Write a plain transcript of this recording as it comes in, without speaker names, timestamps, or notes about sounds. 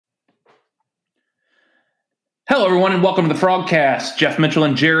Hello, everyone, and welcome to the Frogcast. Jeff Mitchell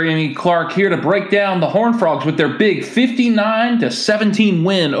and Jeremy Clark here to break down the Horned Frogs with their big 59-17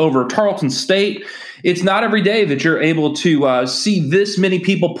 win over Tarleton State. It's not every day that you're able to see this many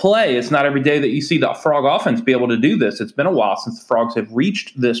people play. It's not every day that you see the Frog offense be able to do this. It's been a while since the Frogs have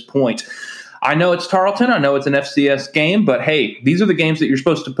reached this point. I know it's Tarleton. I know it's an FCS game, but hey, these are the games that you're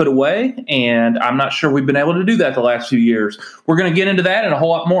supposed to put away, and I'm not sure we've been able to do that the last few years. We're going to get into that and a whole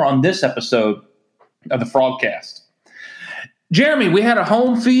lot more on this episode of the Frogcast. Jeremy, we had a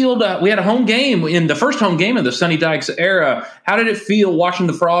home game in the first home game of the Sonny Dykes era. How did it feel watching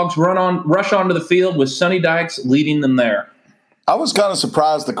the Frogs rush onto the field with Sonny Dykes leading them there? I was kind of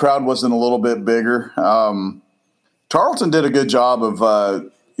surprised the crowd wasn't a little bit bigger. Tarleton did a good job of,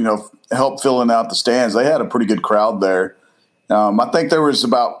 help filling out the stands. They had a pretty good crowd there. I think there was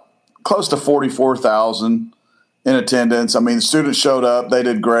about close to 44,000 in attendance. I mean, the students showed up. They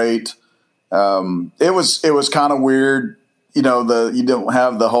did great. It was kind of weird. You don't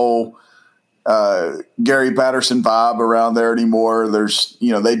have the whole Gary Patterson vibe around there anymore.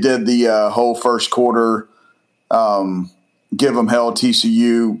 They did the whole first quarter give them hell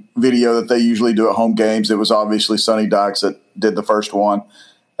TCU video that they usually do at home games. It was obviously Sonny Dykes that did the first one.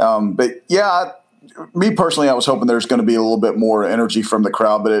 Me personally, I was hoping there's going to be a little bit more energy from the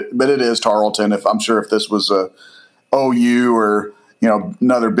crowd, but it is Tarleton. I'm sure if this was a OU or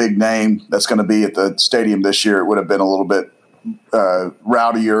another big name that's going to be at the stadium this year, it would have been a little bit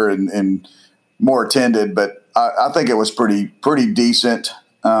rowdier and more attended. But I think it was pretty decent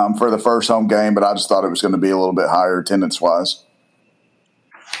for the first home game, but I just thought it was going to be a little bit higher attendance-wise.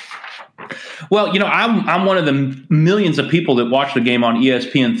 Well, I'm one of the millions of people that watch the game on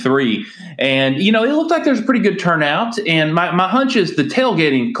ESPN3, and, it looked like there's a pretty good turnout, and my hunch is the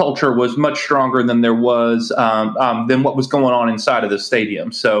tailgating culture was much stronger than there was than what was going on inside of the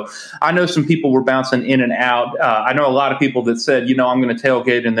stadium. So I know some people were bouncing in and out. I know a lot of people that said, I'm going to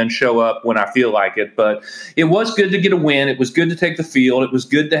tailgate and then show up when I feel like it, but it was good to get a win. It was good to take the field. It was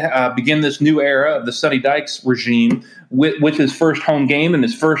good to begin this new era of the Sonny Dykes regime with his first home game and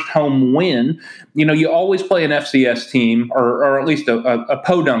his first home win. You always play an FCS team or at least a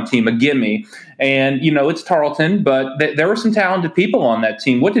podunk team, a gimme. And, it's Tarleton, but there were some talented people on that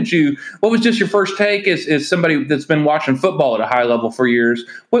team. What was just your first take as somebody that's been watching football at a high level for years?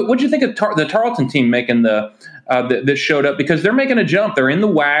 What did you think of the Tarleton team making that showed up? Because they're making a jump. They're in the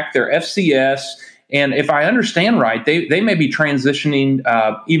WAC, they're FCS. And if I understand right, they may be transitioning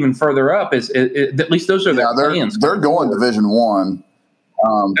even further up. At least those are their plans. They're going Division I.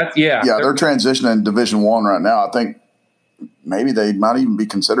 They're transitioning Division I right now. I think maybe they might even be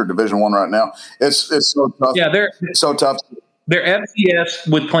considered Division I right now. It's so tough. Yeah, they're so tough. They're FCS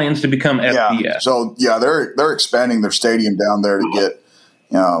with plans to become FBS. Yeah. So they're expanding their stadium down there to get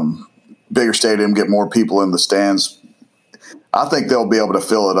bigger stadium, get more people in the stands. I think they'll be able to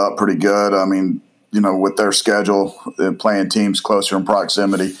fill it up pretty good. I mean, with their schedule, playing teams closer in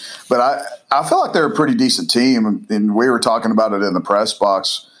proximity. But I feel like they're a pretty decent team, and we were talking about it in the press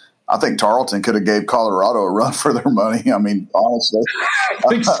box. I think Tarleton could have gave Colorado a run for their money. I mean, honestly. I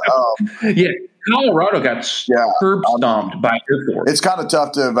think so. Colorado got curb stomped by Air Force. It's kind of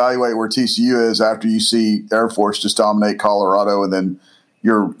tough to evaluate where TCU is after you see Air Force just dominate Colorado, and then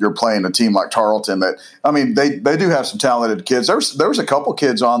you're playing a team like Tarleton. They do have some talented kids. There was a couple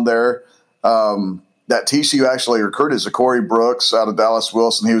kids on there that TCU actually recruited. Corey Brooks out of Dallas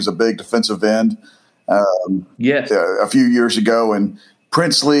Wilson. He was a big defensive end a few years ago. And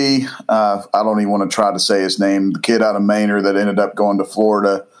Princely, I don't even want to try to say his name, the kid out of Manor that ended up going to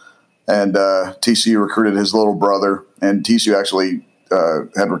Florida. And TCU recruited his little brother. And TCU actually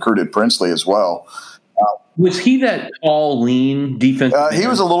had recruited Princely as well. Was he that tall, lean defensive end? He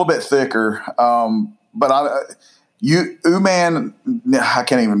was a little bit thicker. But Uman, I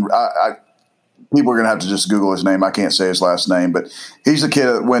can't even people are going to have to just Google his name. I can't say his last name, but he's the kid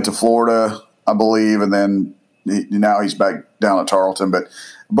that went to Florida, I believe, and then now he's back down at Tarleton. But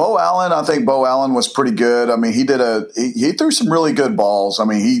Bo Allen, I think Bo Allen was pretty good. I mean, he threw some really good balls. I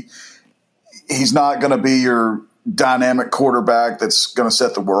mean, he's not going to be your dynamic quarterback that's going to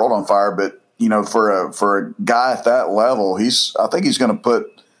set the world on fire, but for a guy at that level, I think he's going to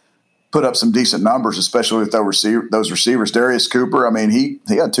put up some decent numbers, especially with those receivers. Darius Cooper, I mean, he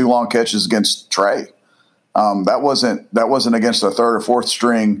had 2 long catches against Trey. That wasn't against a third or fourth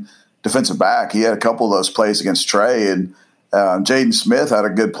string defensive back. He had a couple of those plays against Trey, and Jaden Smith had a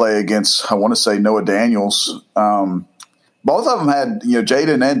good play against, I want to say, Noah Daniels. Both of them had,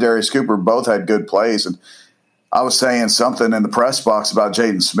 Jaden and Darius Cooper both had good plays. And I was saying something in the press box about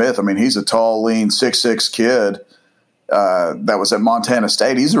Jaden Smith. I mean, he's a tall, lean, 6'6" kid that was at Montana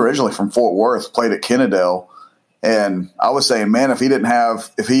State. He's originally from Fort Worth, played at Kennedale, And I was saying, man, if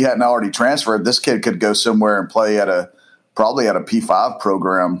he hadn't already transferred, this kid could go somewhere and play probably at a P5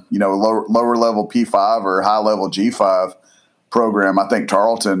 program, lower level P5 or high level G5 program. I think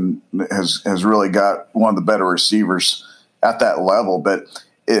Tarleton has really got one of the better receivers at that level. But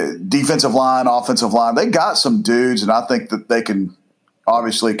defensive line, offensive line, they got some dudes, and I think that they can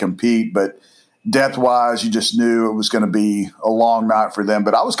obviously compete. But depth-wise, you just knew it was going to be a long night for them.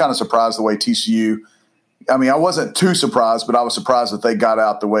 But I was kind of surprised the way TCU – I mean, I wasn't too surprised, but I was surprised that they got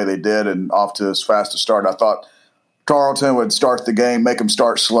out the way they did and off to as fast a start. I thought Tarleton would start the game, make them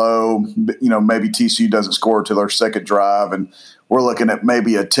start slow. Maybe TCU doesn't score to their second drive, and we're looking at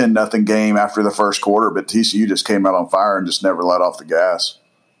maybe a 10-0 game after the first quarter. But TCU just came out on fire and just never let off the gas.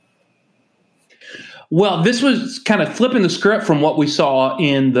 Well, this was kind of flipping the script from what we saw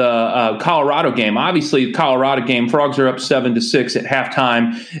in the Colorado game. Obviously, the Colorado game, Frogs are up 7-6 at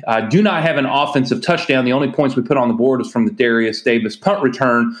halftime. Do not have an offensive touchdown. The only points we put on the board was from the Darius Davis punt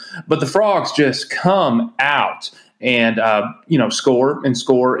return. But the Frogs just come out and score and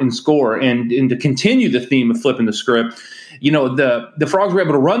score and score. And to continue the theme of flipping the script, the Frogs were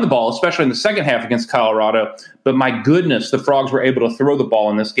able to run the ball, especially in the second half against Colorado. But my goodness, the Frogs were able to throw the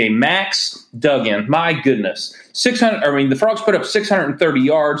ball in this game. Max Duggan, my goodness. The Frogs put up 630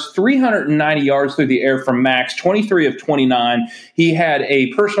 yards, 390 yards through the air from Max, 23 of 29. He had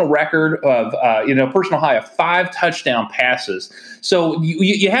a personal record of, personal high of 5 touchdown passes. So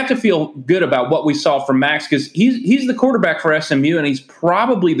you have to feel good about what we saw from Max because he's the quarterback for SMU, and he's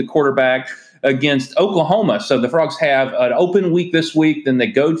probably the quarterback against Oklahoma. So the Frogs have an open week this week, then they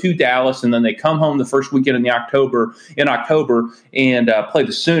go to Dallas, and then they come home the first weekend in October and play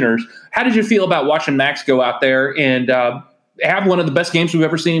the Sooners. How did you feel about watching Max go out there and have one of the best games we've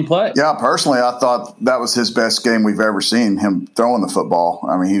ever seen him play? Yeah, personally, I thought that was his best game we've ever seen, him throwing the football.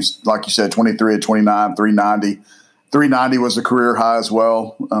 I mean, he's, like you said, 23 of 29, 390. 390 was a career high as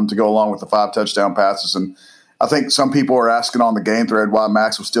well to go along with the 5 touchdown passes. And I think some people are asking on the game thread why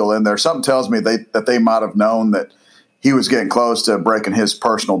Max was still in there. Something tells me that they might have known that he was getting close to breaking his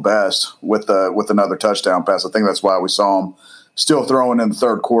personal best with another touchdown pass. I think that's why we saw him still throwing in the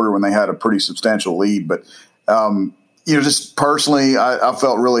third quarter when they had a pretty substantial lead. But, just personally, I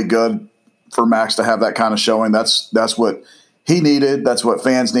felt really good for Max to have that kind of showing. That's what he needed. That's what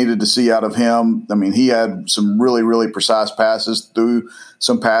fans needed to see out of him. I mean, he had some really, really precise passes, threw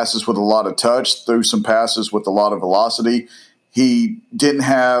some passes with a lot of touch, threw some passes with a lot of velocity. He didn't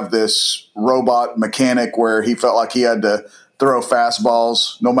have this robot mechanic where he felt like he had to throw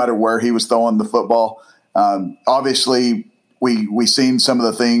fastballs no matter where he was throwing the football. Obviously, we seen some of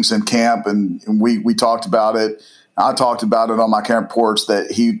the things in camp, and we talked about it. I talked about it on my camp reports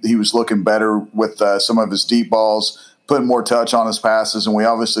that he was looking better with some of his deep balls, putting more touch on his passes, and we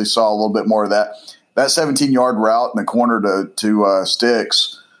obviously saw a little bit more of that. That 17-yard route in the corner to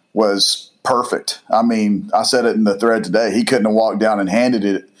Sticks was perfect. I mean, I said it in the thread today. He couldn't have walked down and handed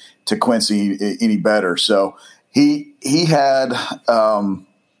it to Quincy any better. So he had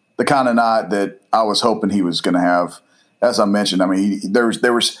the kind of night that I was hoping he was going to have. As I mentioned, I mean, there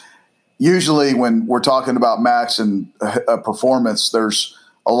was usually when we're talking about Max and a performance, there's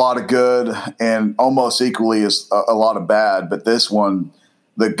a lot of good and almost equally as a lot of bad. But this one,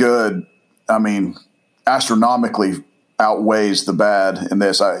 the good, I mean, astronomically outweighs the bad in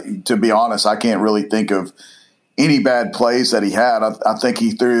this. To be honest, I can't really think of any bad plays that he had. I think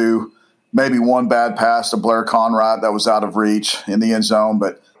he threw maybe one bad pass to Blair Conrad that was out of reach in the end zone.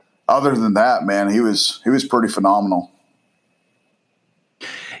 But other than that, man, he was pretty phenomenal.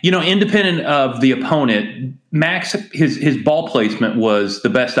 Independent of the opponent, Max, his ball placement was the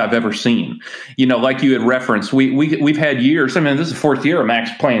best I've ever seen. Like you had referenced, we've had years. I mean, this is the 4th year of Max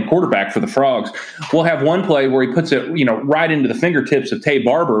playing quarterback for the Frogs. We'll have one play where he puts it, right into the fingertips of Tay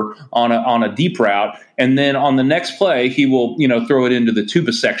Barber on a deep route, and then on the next play he will, throw it into the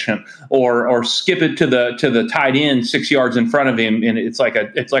tuba section or skip it to the tight end 6 yards in front of him, and it's like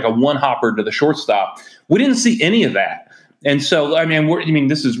a one hopper to the shortstop. We didn't see any of that. And so,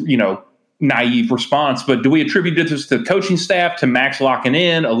 this is, naive response, but do we attribute this to the coaching staff, to Max locking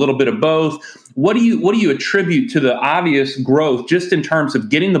in, a little bit of both? What do you attribute to the obvious growth just in terms of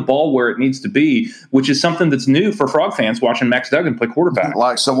getting the ball where it needs to be, which is something that's new for Frog fans watching Max Duggan play quarterback?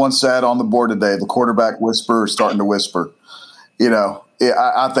 Like someone said on the board today, the quarterback whisperer is starting to whisper.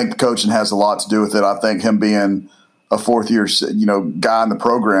 I think the coaching has a lot to do with it. I think him being a 4th-year, guy in the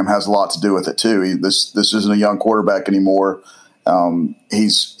program has a lot to do with it too. This isn't a young quarterback anymore.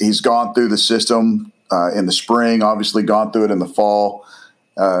 He's gone through the system in the spring, obviously gone through it in the fall.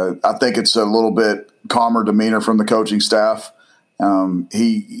 I think it's a little bit calmer demeanor from the coaching staff.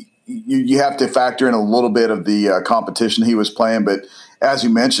 He you have to factor in a little bit of the competition he was playing. But as you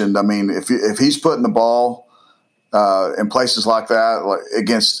mentioned, I mean, if he's putting the ball in places like that, like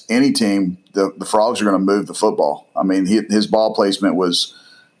against any team, the Frogs are going to move the football. I mean, his ball placement was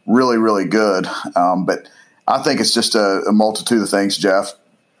really, really good. But I think it's just a multitude of things, Jeff.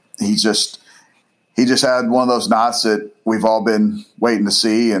 He just had one of those nights that we've all been waiting to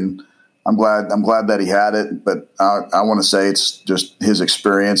see, and I'm glad that he had it. But I want to say it's just his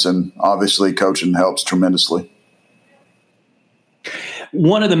experience, and obviously coaching helps tremendously.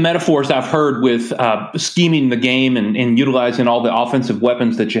 One of the metaphors I've heard with scheming the game and utilizing all the offensive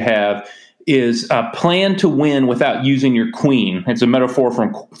weapons that you have is plan to win without using your queen. It's a metaphor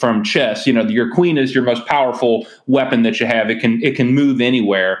from chess. You know, your queen is your most powerful weapon that you have. It can move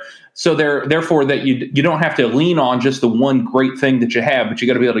anywhere. So therefore that you don't have to lean on just the one great thing that you have, but you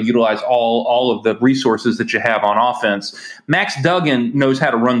got to be able to utilize all of the resources that you have on offense. Max Duggan knows how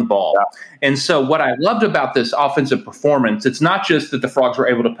to run the ball. Yeah. And so what I loved about this offensive performance, it's not just that the Frogs were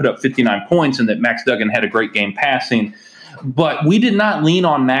able to put up 59 points and that Max Duggan had a great game passing, but we did not lean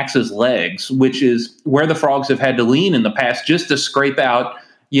on Max's legs, which is where the Frogs have had to lean in the past just to scrape out,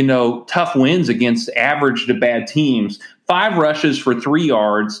 tough wins against average to bad teams. 5 rushes for 3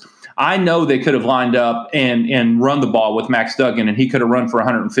 yards. I know they could have lined up and run the ball with Max Duggan, and he could have run for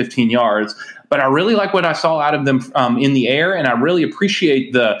 115 yards. But I really like what I saw out of them in the air, and I really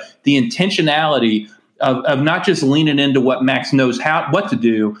appreciate the intentionality of not just leaning into what Max knows what to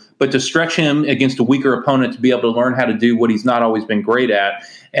do, but to stretch him against a weaker opponent to be able to learn how to do what he's not always been great at.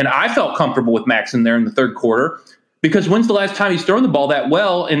 And I felt comfortable with Max in there in the third quarter. Because when's the last time he's thrown the ball that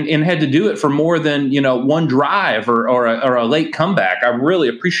well and had to do it for more than, one drive or a late comeback? I really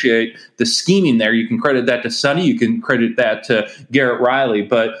appreciate the scheming there. You can credit that to Sonny. You can credit that to Garrett Riley.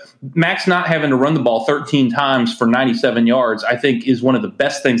 But Max not having to run the ball 13 times for 97 yards, I think, is one of the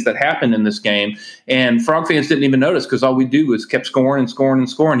best things that happened in this game. And Frog fans didn't even notice because all we do was kept scoring and scoring and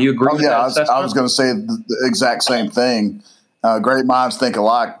scoring. You agree with that assessment? I was going to say the exact same thing. Great minds think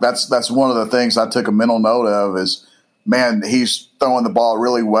alike. That's one of the things I took a mental note of is, man, he's throwing the ball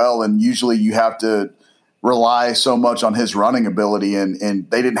really well, and usually you have to rely so much on his running ability, and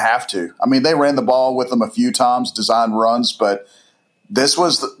they didn't have to. I mean, they ran the ball with him a few times, designed runs, but this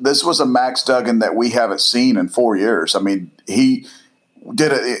was a Max Duggan that we haven't seen in 4 years. I mean, he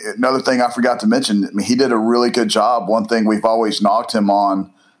did another thing I forgot to mention. I mean, he did a really good job. One thing we've always knocked him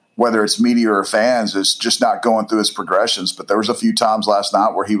on, whether it's media or fans, is just not going through his progressions. But there was a few times last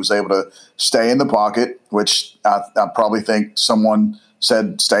night where he was able to stay in the pocket, which I probably think someone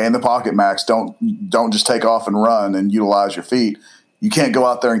said, stay in the pocket, Max. Don't just take off and run and utilize your feet. You can't go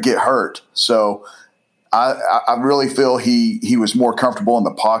out there and get hurt. So I really feel he was more comfortable in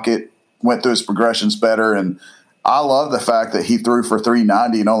the pocket, went through his progressions better. And I love the fact that he threw for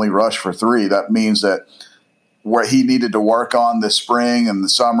 390 and only rushed for 3. That means that where he needed to work on this spring and the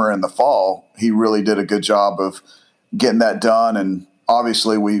summer and the fall, he really did a good job of getting that done. And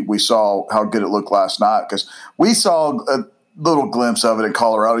obviously we saw how good it looked last night because we saw a little glimpse of it in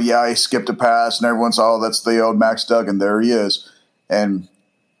Colorado. Yeah, he skipped a pass and everyone saw, oh, that's the old Max Duggan. There he is. And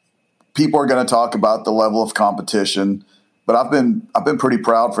people are going to talk about the level of competition, but I've been pretty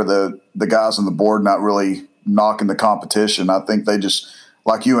proud for the guys on the board not really knocking the competition. I think they just,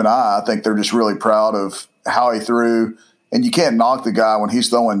 like you and I think they're just really proud of how he threw. And you can't knock the guy when he's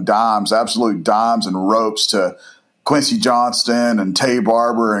throwing dimes, absolute dimes and ropes to Quincy Johnston and Tay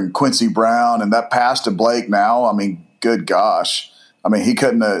Barber and Quincy Brown. And that pass to Blake now, I mean, good gosh. I mean, he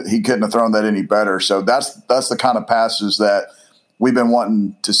couldn't have thrown that any better. So that's the kind of passes that we've been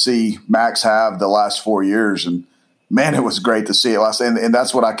wanting to see Max have the last 4 years. And man, it was great to see it last. And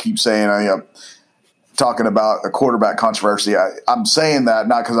that's what I keep saying. Talking about a quarterback controversy. I'm saying that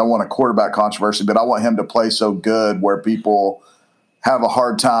not because I want a quarterback controversy, but I want him to play so good where people have a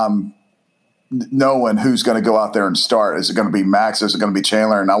hard time knowing who's going to go out there and start. Is it going to be Max? Is it going to be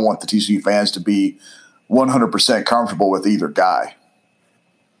Chandler? And I want the TCU fans to be 100% comfortable with either guy.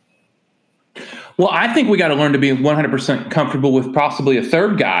 Well, I think we got to learn to be 100% comfortable with possibly a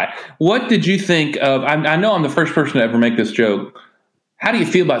third guy. What did you think of – I know I'm the first person to ever make this joke. How do you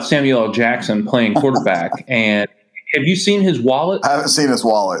feel about Samuel L. Jackson playing quarterback? And have you seen his wallet? I haven't seen his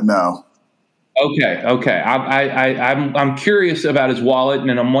wallet, no. Okay. I'm curious about his wallet,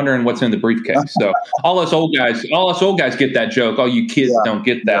 and I'm wondering what's in the briefcase. So all us old guys get that joke. All you kids don't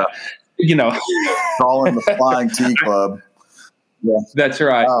get that. Yeah. Calling the Flying T Club. Yeah. That's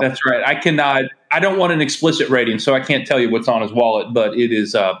right. That's right. I don't want an explicit rating, so I can't tell you what's on his wallet, but it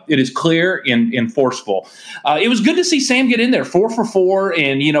is clear and forceful. It was good to see Sam get in there, 4 for 4,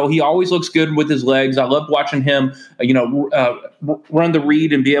 and he always looks good with his legs. I love watching him, run the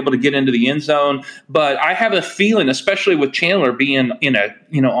read and be able to get into the end zone. But I have a feeling, especially with Chandler being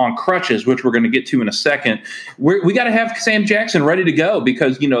on crutches, which we're going to get to in a second, we got to have Sam Jackson ready to go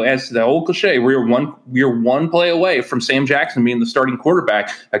because as the old cliche, we're one play away from Sam Jackson being the starting quarterback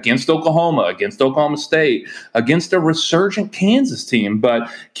against Oklahoma, against Oklahoma State, against a resurgent Kansas team. But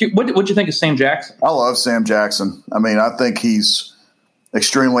what'd you think of Sam Jackson? I love Sam Jackson. I mean, I think he's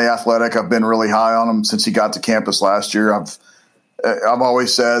extremely athletic. I've been really high on him since he got to campus last year. I've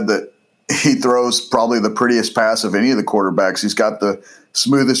always said that he throws probably the prettiest pass of any of the quarterbacks. He's got the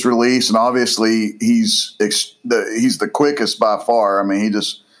smoothest release, and obviously he's the quickest by far. I mean,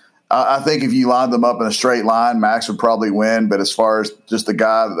 I think if you lined them up in a straight line, Max would probably win. But as far as just the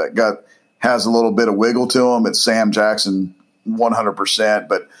guy that has a little bit of wiggle to him, it's Sam Jackson 100%.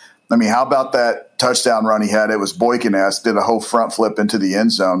 But, I mean, how about that touchdown run he had? It was Boykin-esque, did a whole front flip into the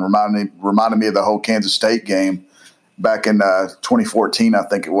end zone, reminded me of the whole Kansas State game back in 2014, I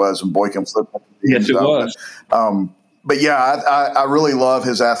think it was, when Boykin flipped into the end zone. Yes, it was. But yeah, I really love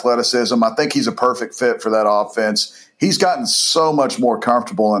his athleticism. I think he's a perfect fit for that offense. He's gotten so much more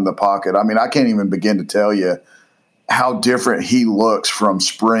comfortable in the pocket. I mean, I can't even begin to tell you how different he looks from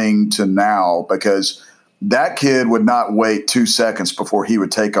spring to now, because that kid would not wait 2 seconds before he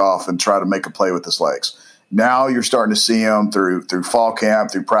would take off and try to make a play with his legs. Now you're starting to see him through fall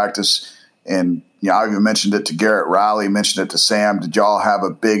camp, through practice. And I even mentioned it to Garrett Riley, mentioned it to Sam. Did y'all have a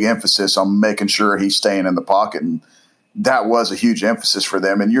big emphasis on making sure he's staying in the pocket? And that was a huge emphasis for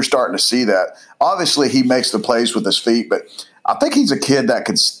them. And you're starting to see that. Obviously, he makes the plays with his feet, but I think he's a kid that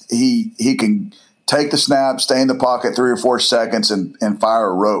he can take the snap, stay in the pocket 3 or 4 seconds, and fire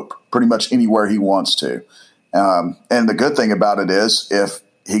a rope pretty much anywhere he wants to. And the good thing about it is if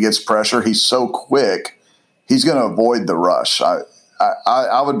he gets pressure, he's so quick, he's going to avoid the rush.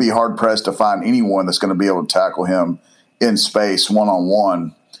 I would be hard-pressed to find anyone that's going to be able to tackle him in space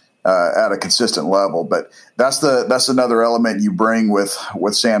one-on-one at a consistent level. But that's another element you bring with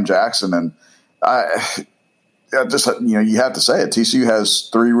Sam Jackson. And you have to say it. TCU has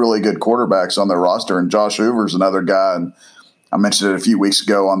 3 really good quarterbacks on their roster, and Josh Hoover's another guy. And I mentioned it a few weeks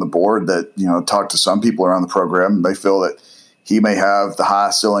ago on the board that, talked to some people around the program, and they feel that he may have the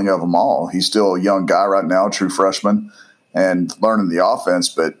highest ceiling of them all. He's still a young guy right now, true freshman, and learning the offense.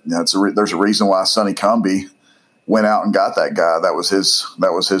 But there's a reason why Sonny Cumbie went out and got that guy. That was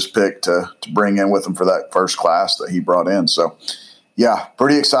his pick to bring in with him for that first class that he brought in. So, yeah,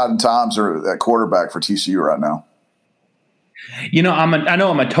 pretty exciting times at quarterback for TCU right now. I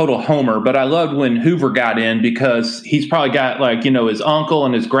know I'm a total homer, but I loved when Hoover got in because he's probably got his uncle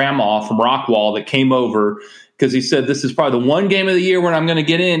and his grandma from Rockwall that came over because he said this is probably the one game of the year when I'm going to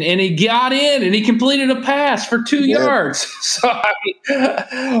get in, and he got in and he completed a pass for 2 yards. So I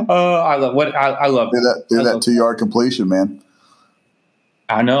love that 2-yard completion, man.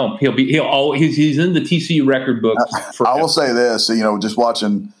 I know he's in the TCU record books. I will say this, just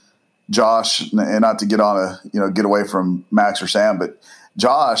watching Josh, and not to get away from Max or Sam, but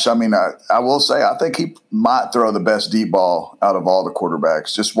Josh, I mean, I will say I think he might throw the best deep ball out of all the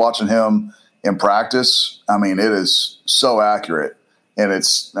quarterbacks. Just watching him in practice, I mean, it is so accurate, and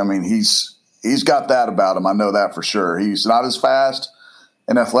he's got that about him. I know that for sure. He's not as fast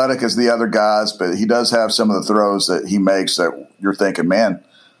and athletic as the other guys, but he does have some of the throws that he makes that you're thinking, man,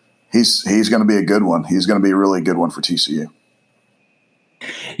 he's going to be a good one. He's going to be a really good one for TCU.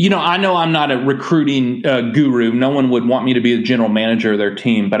 I know I'm not a recruiting guru. No one would want me to be the general manager of their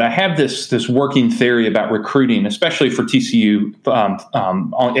team, but I have this working theory about recruiting, especially for TCU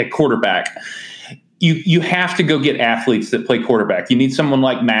at quarterback. You have to go get athletes that play quarterback. You need someone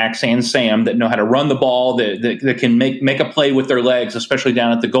like Max and Sam that know how to run the ball, that can make a play with their legs, especially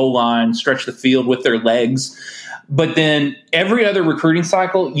down at the goal line, stretch the field with their legs. But then every other recruiting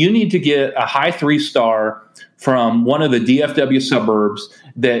cycle, you need to get a high 3-star from one of the DFW suburbs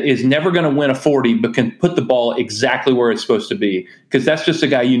that is never going to win a 40 but can put the ball exactly where it's supposed to be, because that's just a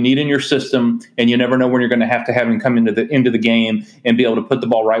guy you need in your system, and you never know when you're going to have him come into the game and be able to put the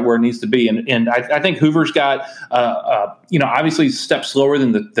ball right where it needs to be. And I think Hoover's got obviously a step slower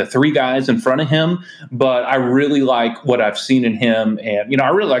than the 3 guys in front of him, but I really like what I've seen in him, and I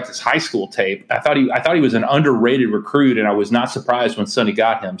really liked his high school tape. I thought he was an underrated recruit, and I was not surprised when Sonny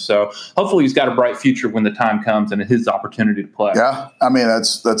got him. So hopefully he's got a bright future when the time comes and his opportunity to play. Yeah, I mean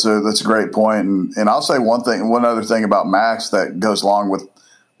that's a great point, and I'll say one other thing about Max that goes along with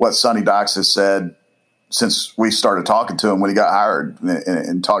what Sonny Dykes has said since we started talking to him when he got hired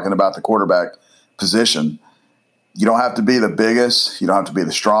and talking about the quarterback position. You don't have to be the biggest. You don't have to be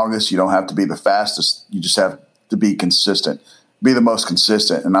the strongest. You don't have to be the fastest. You just have to be consistent, be the most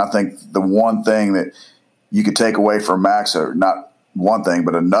consistent. And I think the one thing that you could take away from Max, or not one thing,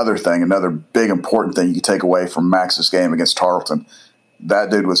 but another thing, another big important thing you could take away from Max's game against Tarleton, that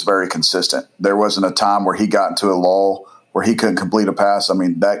dude was very consistent. There wasn't a time where he got into a lull where he couldn't complete a pass. I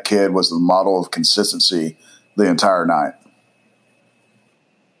mean, that kid was the model of consistency the entire night.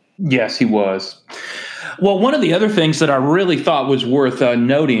 Yes, he was. Well, one of the other things that I really thought was worth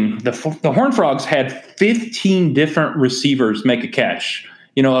noting, the Horned Frogs had 15 different receivers make a catch.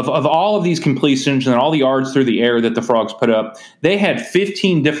 You know, of all of these completions and all the yards through the air that the Frogs put up, they had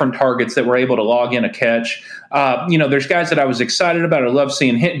 15 different targets that were able to log in a catch. There's guys that I was excited about. I love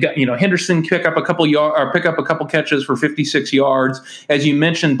seeing, Henderson pick up a couple catches for 56 yards. As you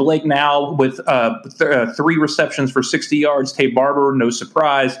mentioned, Blake Now with 3 receptions for 60 yards. Tay Barber, no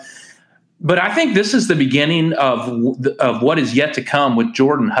surprise. But I think this is the beginning of what is yet to come with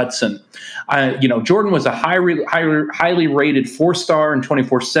Jordan Hudson. Jordan was a highly rated 4-star in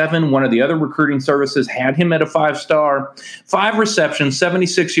 24/7. One of the other recruiting services had him at a 5-star. 5 receptions,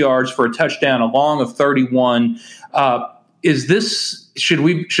 76 yards for a touchdown, a long of 31.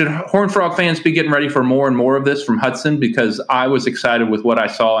 Should Horned Frog fans be getting ready for more and more of this from Hudson? Because I was excited with what I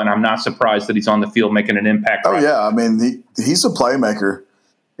saw, and I'm not surprised that he's on the field making an impact. Oh, yeah. I mean, he's a playmaker.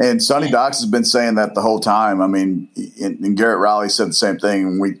 And Sonny Docks has been saying that the whole time. I mean, and Garrett Riley said the same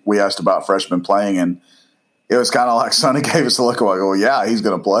thing. We asked about freshmen playing, and it was kind of like Sonny gave us a look like, well, yeah, he's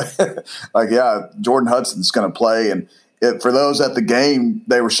going to play. Jordan Hudson's going to play. And for those at the game,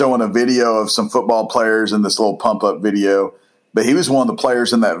 they were showing a video of some football players in this little pump-up video, but he was one of the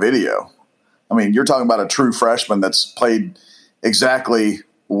players in that video. I mean, you're talking about a true freshman that's played exactly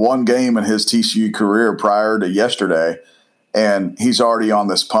one game in his TCU career prior to yesterday, and he's already on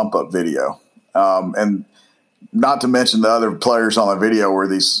this pump-up video. And not to mention the other players on the video were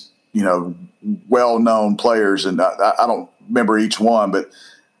these, well-known players, and I don't remember each one, but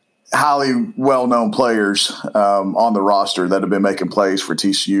highly well-known players on the roster that have been making plays for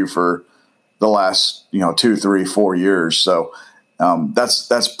TCU for the last, 2, 3, 4 years. So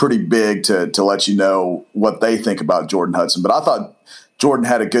that's pretty big to let you know what they think about Jordan Hudson. But I thought Jordan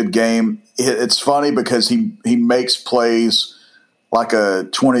had a good game. It's funny because he makes plays like a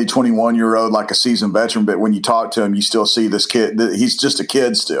 20, 21-year-old, like a seasoned veteran. But when you talk to him, you still see this kid. He's just a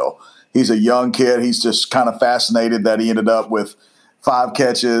kid still. He's a young kid. He's just kind of fascinated that he ended up with 5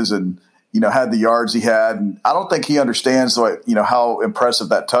 catches and, had the yards he had. And I don't think he understands how impressive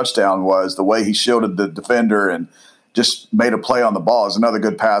that touchdown was, the way he shielded the defender and just made a play on the ball. Is another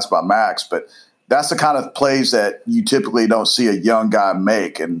good pass by Max. But that's the kind of plays that you typically don't see a young guy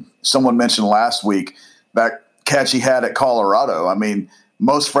make. And someone mentioned last week that catch he had at Colorado. I mean,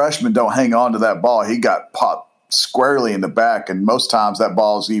 most freshmen don't hang on to that ball. He got popped squarely in the back, and most times that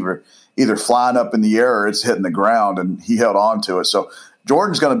ball is either flying up in the air or it's hitting the ground, and he held on to it. So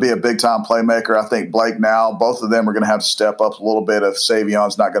Jordan's going to be a big-time playmaker. I think Blake Now, both of them are going to have to step up a little bit if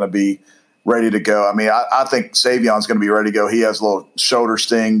Savion's not going to be ready to go. I mean, I think Savion's going to be ready to go. He has a little shoulder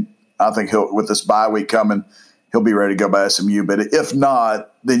sting. I think with this bye week coming, he'll be ready to go by SMU. But if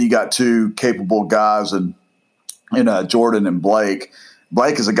not, then you got 2 capable guys in Jordan and Blake.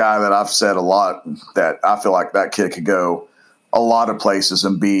 Blake is a guy that I've said a lot that I feel like that kid could go a lot of places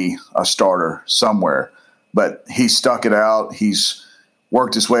and be a starter somewhere. But he stuck it out. He's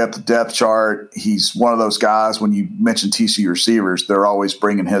worked his way up the depth chart. He's one of those guys, when you mention TCU receivers, they're always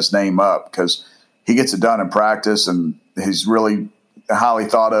bringing his name up because he gets it done in practice, and he's really highly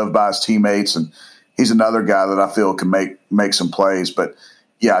thought of by his teammates. And he's another guy that I feel can make some plays. But,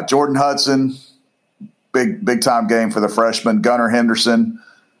 yeah, Jordan Hudson, big time game for the freshman. Gunnar Henderson,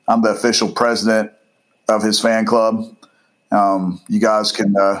 I'm the official president of his fan club. You guys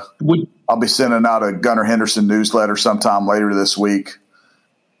can I'll be sending out a Gunnar Henderson newsletter sometime later this week.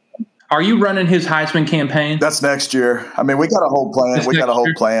 Are you running his Heisman campaign? That's next year. I mean, we got a whole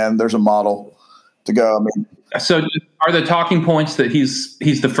plan. There's a model to go. I mean, so are the talking points that he's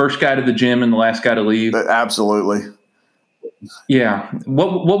the first guy to the gym and the last guy to leave? Absolutely. Yeah.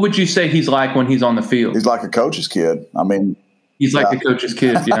 What would you say he's like when he's on the field? He's like a coach's kid. I mean, he's like a coach's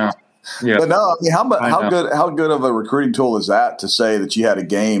kid. Yeah. Yeah. But no, I mean, how good of a recruiting tool is that to say that you had a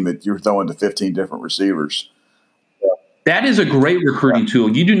game that you're throwing to 15 different receivers? That is a great recruiting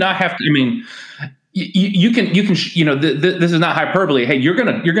tool. You do not have to. I mean, you can. This is not hyperbole. Hey, you're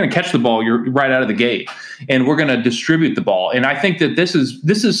gonna catch the ball. You're right out of the gate, and we're gonna distribute the ball. And I think that this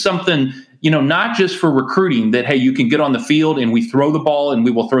is something, not just for recruiting, that hey, you can get on the field and we throw the ball and we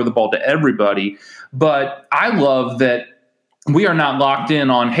will throw the ball to everybody. But I love that we are not locked in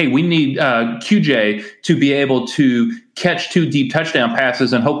on, hey, we need QJ to be able to catch 2 deep touchdown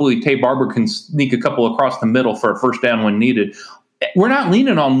passes, and hopefully Tay Barber can sneak a couple across the middle for a first down when needed. We're not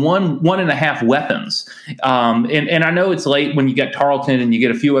leaning on one and a half weapons. And I know it's late when you get Tarleton and you get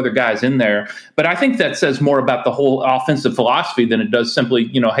a few other guys in there, but I think that says more about the whole offensive philosophy than it does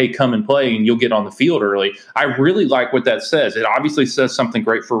simply, hey, come and play and you'll get on the field early. I really like what that says. It obviously says something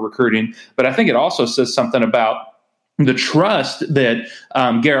great for recruiting, but I think it also says something about the trust that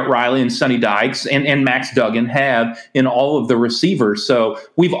Garrett Riley and Sonny Dykes and Max Duggan have in all of the receivers. So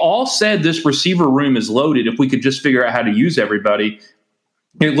we've all said this receiver room is loaded if we could just figure out how to use everybody.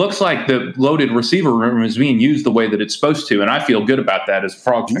 It looks like the loaded receiver room is being used the way that it's supposed to, and I feel good about that as a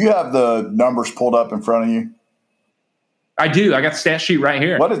Frog fan. Do you have the numbers pulled up in front of you? I do. I got the stat sheet right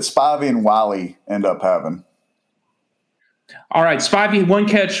here. What did Spivey and Wiley end up having? All right, Spivey, 1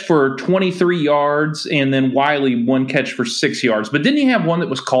 catch for 23 yards, and then Wiley, 1 catch for 6 yards. But didn't he have one that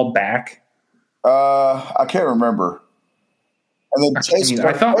was called back? I can't remember. And then Chase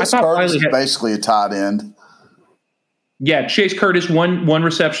Curtis is basically a tight end. Yeah, Chase Curtis, one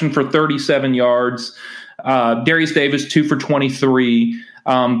reception for 37 yards. Darius Davis, 2 for 23.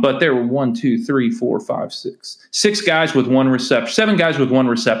 But there were 1, 2, 3, 4, 5, 6. 6 guys with 1 reception. 7 guys with 1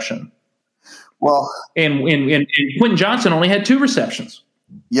 reception. Well, and Quentin Johnson only had 2 receptions.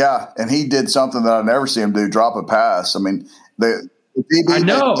 Yeah, and he did something that I never see him do: drop a pass. I mean, the DB. I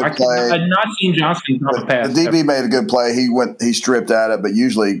know. I've not seen Johnson drop a pass. The DB made a good play. He stripped at it, but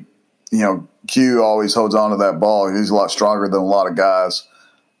usually, Q always holds on to that ball. He's a lot stronger than a lot of guys.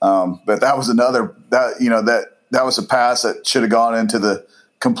 But that was another that was a pass that should have gone into the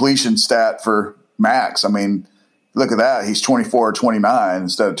completion stat for Max. I mean, look at that. He's 24 or 29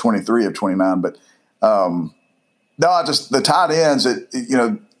 instead of 23 of 29. But the tight ends,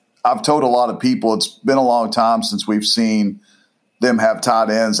 I've told a lot of people it's been a long time since we've seen them have tight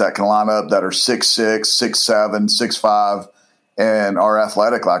ends that can line up that are 6'6", 6'7", 6'5", and are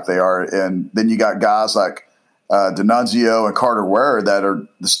athletic like they are. And then you got guys like D'Annunzio and Carter Ware that are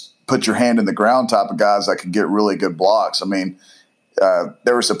put your hand in the ground type of guys that can get really good blocks. I mean,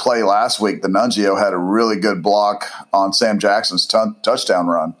 there was a play last week. D'Annunzio had a really good block on Sam Jackson's touchdown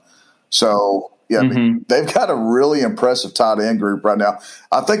run. So, I mean, they've got a really impressive tight end group right now.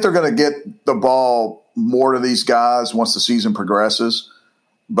 I think they're going to get the ball more to these guys once the season progresses.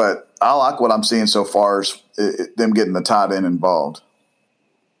 But I like what I'm seeing so far is them getting the tight end involved.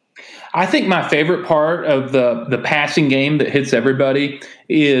 I think my favorite part of the passing game that hits everybody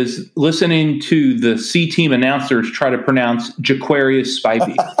is listening to the C-team announcers try to pronounce Jaquarius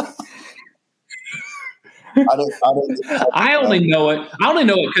Spivey. I only know it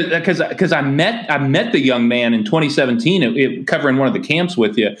because I met the young man in 2017 covering one of the camps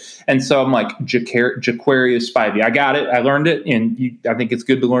with you, and so I'm like Jaquarius Spivey. I got it. I learned it, and I think it's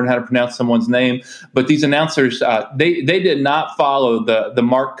good to learn how to pronounce someone's name. But these announcers, they did not follow the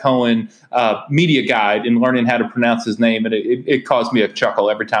Mark Cohen media guide in learning how to pronounce his name, and it caused me a chuckle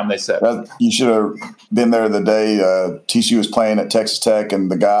every time they said it. You should have been there the day TCU was playing at Texas Tech,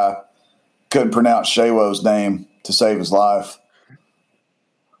 and the guy couldn't pronounce Shawo's name to save his life.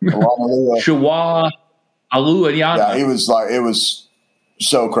 Shawa Aluayana. Yeah, he was like, it was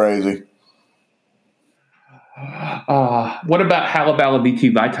so crazy. What about Halabala BT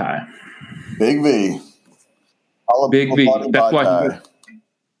Vitae? Big V. Big V. That's why.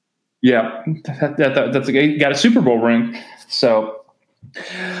 Yeah, that's got a Super Bowl ring. So.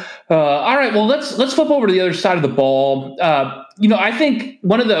 All right. Well, let's flip over to the other side of the ball. I think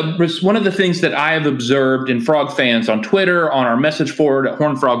one of the things that I have observed in Frog fans on Twitter, on our message board at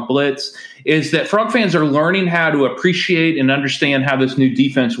Horned Frog Blitz, is that Frog fans are learning how to appreciate and understand how this new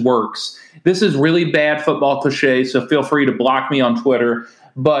defense works. This is really bad football cliche, so feel free to block me on Twitter.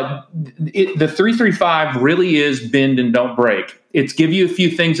 But the 3-3-5 really is bend and don't break. It's give you a few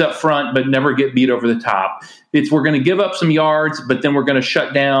things up front, but never get beat over the top. We're going to give up some yards, but then we're going to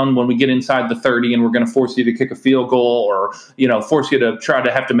shut down when we get inside the 30, and we're going to force you to kick a field goal or, force you to try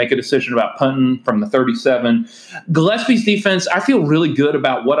to have to make a decision about punting from the 37. Gillespie's defense, I feel really good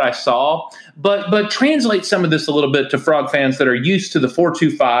about what I saw, but translate some of this a little bit to Frog fans that are used to the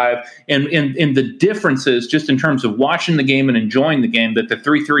 4-2-5 and the differences just in terms of watching the game and enjoying the game that the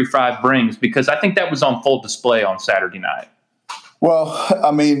 3-3-5 brings, because I think that was on full display on Saturday night. Well,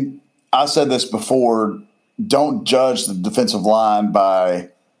 I mean, I said this before. Don't judge the defensive line by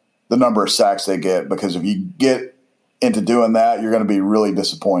the number of sacks they get, because if you get into doing that, you're going to be really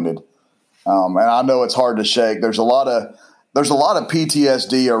disappointed. And I know it's hard to shake. There's a lot of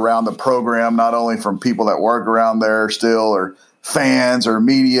PTSD around the program, not only from people that work around there still, or fans or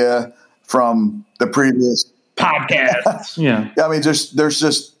media from the previous podcasts. Yeah. I mean, there's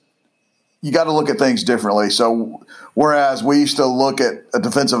just you got to look at things differently. So whereas we used to look at a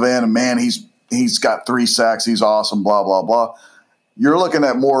defensive end and, man, he's got 3 sacks, he's awesome, blah, blah, blah. You're looking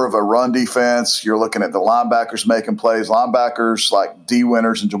at more of a run defense. You're looking at the linebackers making plays. Linebackers like D.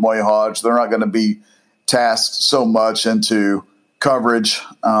 Winters and Jamoy Hodge, they're not going to be tasked so much into coverage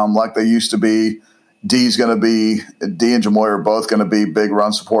like they used to be. D and Jamoy are both going to be big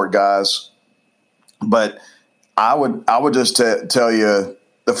run support guys. But I would just tell you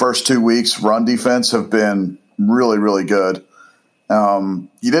the first 2 weeks run defense have been really, really good. You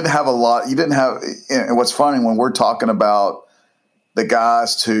didn't have a lot. You didn't have – and what's funny when we're talking about the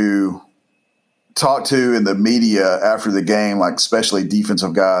guys to talk to in the media after the game, like especially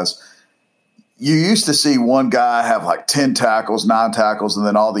defensive guys, you used to see one guy have like 10 tackles, 9 tackles, and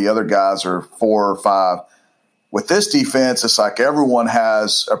then all the other guys are 4 or 5. With this defense, it's like everyone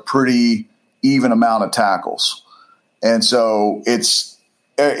has a pretty even amount of tackles. And so it's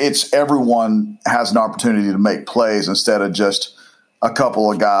everyone has an opportunity to make plays instead of just a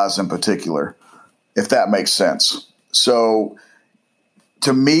couple of guys in particular, if that makes sense. So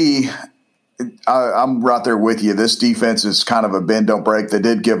to me, I'm right there with you. This defense is kind of a bend, don't break. They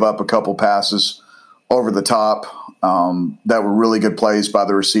did give up a couple passes over the top that were really good plays by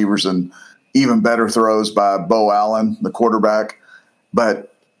the receivers and even better throws by Bo Allen, the quarterback.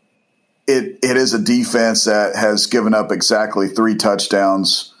 But it is a defense that has given up exactly 3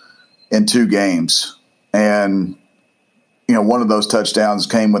 touchdowns in 2 games. And, one of those touchdowns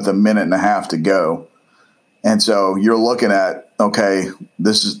came with a minute and a half to go. And so you're looking at, okay,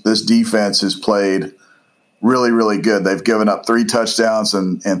 this defense has played really, really good. They've given up 3 touchdowns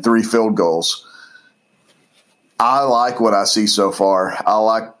and 3 field goals. I like what I see so far. I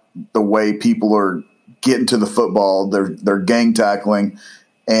like the way people are getting to the football. They're gang tackling.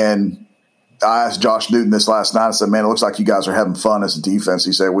 And I asked Josh Newton this last night. I said, man, it looks like you guys are having fun as a defense.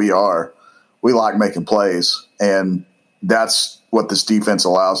 He said, we are. We like making plays. And that's what this defense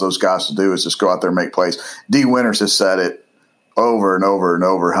allows those guys to do is just go out there and make plays. D. Winters has said it over and over and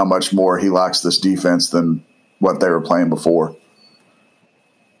over how much more he likes this defense than what they were playing before.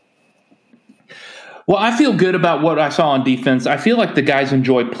 Well, I feel good about what I saw on defense. I feel like the guys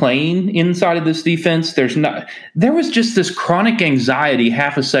enjoy playing inside of this defense. There was just this chronic anxiety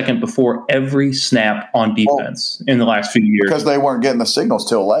half a second before every snap on defense in the last few years. Because they weren't getting the signals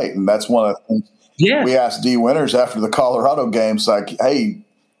till late, and that's one of the things. Yeah. We asked D. Winters after the Colorado games, like, hey,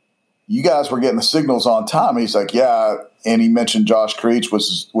 you guys were getting the signals on time. He's like, yeah. And he mentioned Josh Creech,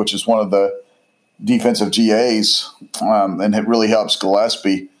 which is one of the defensive GAs, and it really helps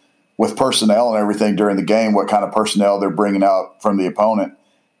Gillespie with personnel and everything during the game, what kind of personnel they're bringing out from the opponent.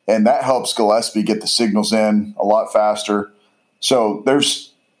 And that helps Gillespie get the signals in a lot faster. So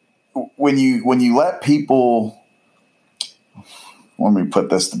there's when you let people – let me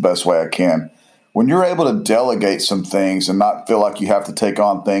put this the best way I can. When you're able to delegate some things and not feel like you have to take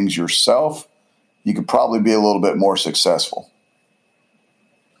on things yourself, you could probably be a little bit more successful.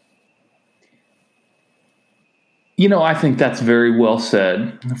 I think that's very well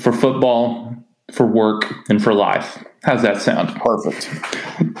said for football, for work, and for life. How's that sound?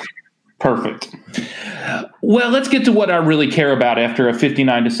 Perfect. Well, let's get to what I really care about after a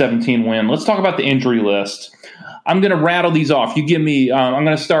 59-17 win. Let's talk about the injury list. I'm going to rattle these off. You give me. I'm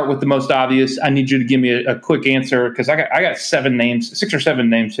going to start with the most obvious. I need you to give me a quick answer because I got 7 names, 6 or 7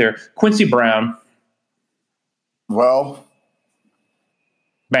 names here. Quincy Brown. Well,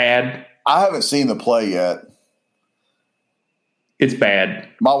 bad. I haven't seen the play yet. It's bad.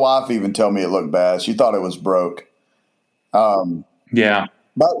 My wife even told me it looked bad. She thought it was broke. Yeah,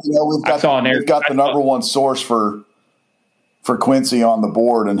 but we've got the number one source for Quincy on the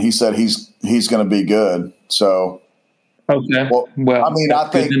board, and he said he's going to be good. So, okay. Well, I mean, I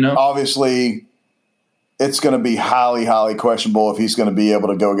think obviously it's going to be highly, highly questionable if he's going to be able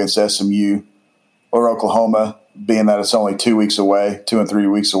to go against SMU or Oklahoma, being that it's only 2 weeks away, 2 and 3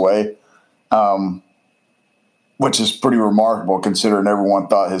 weeks away. Which is pretty remarkable considering everyone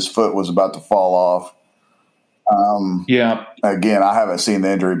thought his foot was about to fall off. Yeah. Again, I haven't seen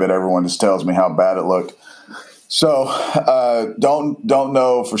the injury, but everyone just tells me how bad it looked. So don't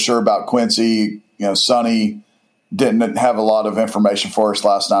know for sure about Quincy. Sonny didn't have a lot of information for us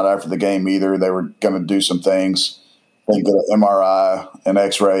last night after the game either. They were going to do some things. They get an MRI, an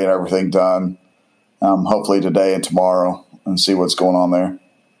X-ray, and everything done. Hopefully today and tomorrow, and see what's going on there.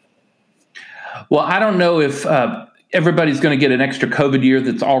 Well, I don't know if everybody's going to get an extra COVID year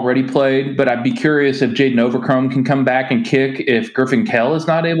that's already played, but I'd be curious if Jaden Overcrome can come back and kick if Griffin Kell is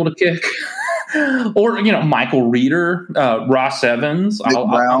not able to kick. Or, Michael Reeder, Ross Evans.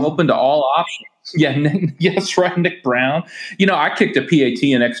 I'm open to all options. Yeah, yes, right, Nick Brown. I kicked a PAT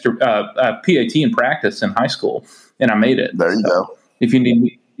in practice in high school, and I made it. There you go. If you need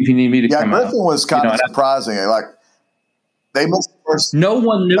me to come Griffin out. was kind of surprising. Like they missed the first. No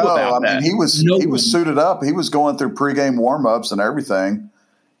one knew about that. He was suited up. He was going through pregame warmups and everything,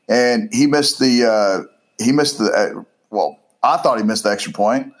 and he missed the. I thought he missed the extra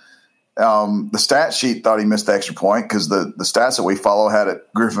point. The stat sheet thought he missed the extra point because the stats that we follow had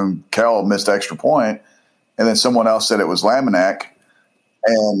it Griffin Kell missed the extra point, and then someone else said it was Laminack.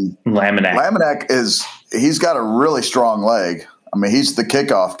 And Laminack he's got a really strong leg. I mean, he's the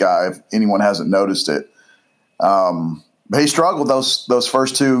kickoff guy if anyone hasn't noticed it. But he struggled those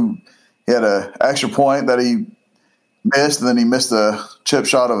first two. He had an extra point that he missed, and then he missed the chip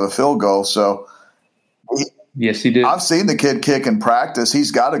shot of a field goal. So yes, he did. I've seen the kid kick in practice.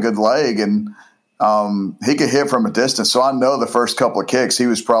 He's got a good leg, and he could hit from a distance. So I know the first couple of kicks, he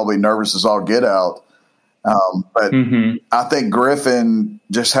was probably nervous as all get out. But I think Griffin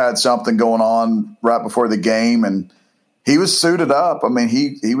just had something going on right before the game, and he was suited up. I mean,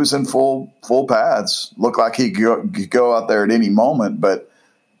 he was in full pads. Looked like he could go out there at any moment, but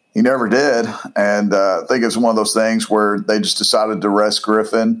he never did. And I think it's one of those things where they just decided to rest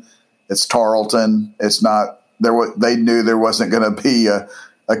Griffin. It's Tarleton. It's not there. They knew there wasn't going to be a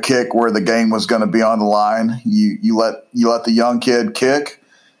kick where the game was going to be on the line. You let the young kid kick.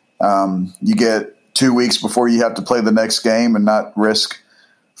 You get 2 weeks before you have to play the next game and not risk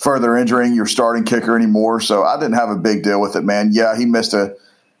further injuring your starting kicker anymore. So I didn't have a big deal with it, man. Yeah, he missed a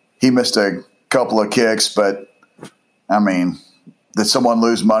couple of kicks, but I mean, did someone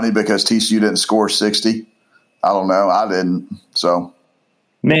lose money because TCU didn't score 60? I don't know. I didn't. So.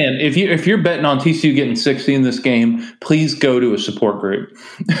 Man, if you're betting on TCU getting 60 in this game, please go to a support group.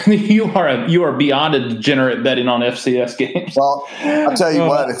 you are beyond a degenerate betting on FCS games. Well, I'll tell you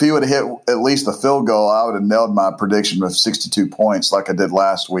what, if he would have hit at least the field goal, I would have nailed my prediction of 62 points like I did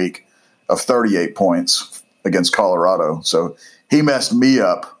last week of 38 points against Colorado. So he messed me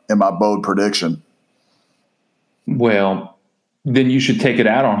up in my bold prediction. Well, then you should take it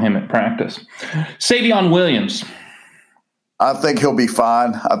out on him at practice. Savion Williams. I think he'll be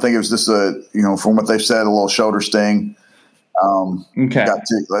fine. I think it was just from what they've said, a little shoulder sting. Okay.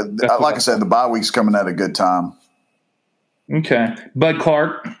 Like I said, the bye week's coming at a good time. Okay. Bud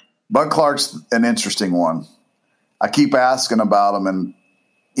Clark. Bud Clark's an interesting one. I keep asking about him, and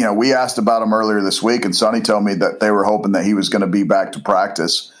we asked about him earlier this week, and Sonny told me that they were hoping that he was going to be back to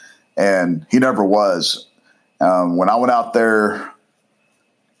practice, and he never was. When I went out there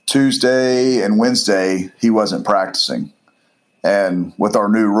Tuesday and Wednesday, he wasn't practicing. And with our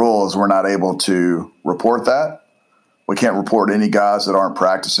new rules, we're not able to report that. We can't report any guys that aren't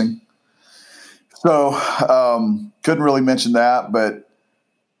practicing. So couldn't really mention that. But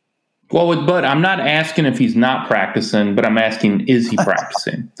well, with Bud, I'm not asking if he's not practicing, but I'm asking, is he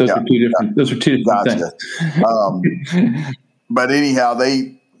practicing? Those are two different things. But anyhow,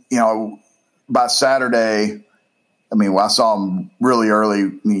 they, by Saturday, I mean, I saw him really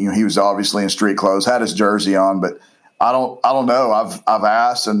early. He was obviously in street clothes, had his jersey on, but I don't know. I've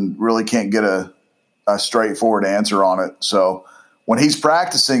asked and really can't get a straightforward answer on it. So when he's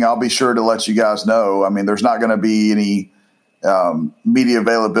practicing, I'll be sure to let you guys know. I mean, there's not going to be any media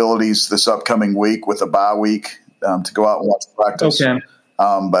availabilities this upcoming week with a bye week to go out and watch practice. Okay.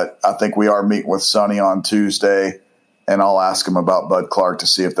 But I think we are meeting with Sonny on Tuesday, and I'll ask him about Bud Clark to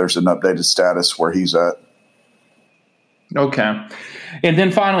see if there's an updated status where he's at. Okay. And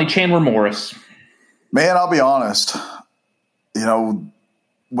then finally, Chandler Morris. Man, I'll be honest.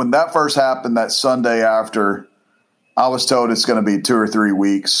 When that first happened that Sunday after, I was told it's going to be 2 or 3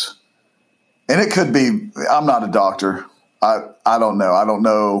 weeks. And it could be – I'm not a doctor. I don't know. I don't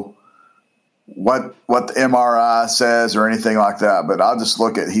know what the MRI says or anything like that. But I'll just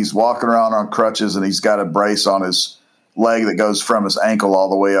look at – he's walking around on crutches and he's got a brace on his leg that goes from his ankle all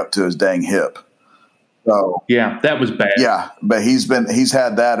the way up to his dang hip. So yeah, that was bad. Yeah, but he's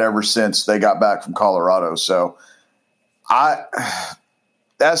had that ever since they got back from Colorado. So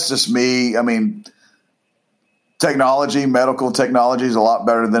that's just me. I mean, medical technology is a lot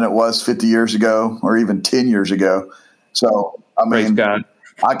better than it was 50 years ago or even 10 years ago. So I mean, praise God.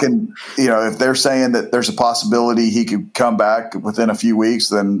 I can, if they're saying that there's a possibility he could come back within a few weeks,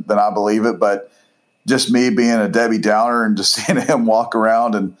 then I believe it. But just me being a Debbie Downer and just seeing him walk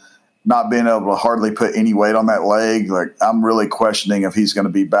around and not being able to hardly put any weight on that leg, like I'm really questioning if he's going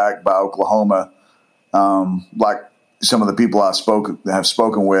to be back by Oklahoma, like some of the people have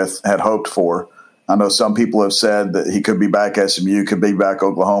spoken with had hoped for. I know some people have said that he could be back SMU, could be back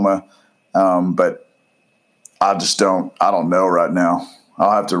Oklahoma. But I don't know right now.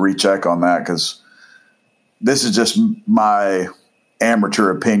 I'll have to recheck on that because this is just my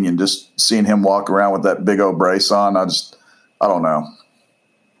amateur opinion. Just seeing him walk around with that big old brace on, I don't know.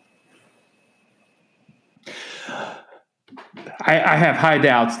 I have high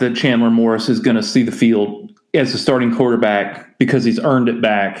doubts that Chandler Morris is going to see the field as a starting quarterback because he's earned it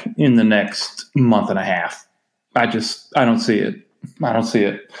back in the next month and a half. I don't see it. I don't see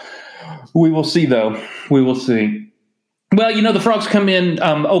it. We will see, though. We will see. Well, the Frogs come in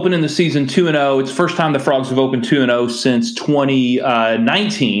opening the season 2-0. It's the first time the Frogs have opened 2-0 since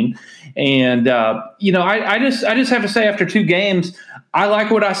 2019. And, I just have to say after two games, I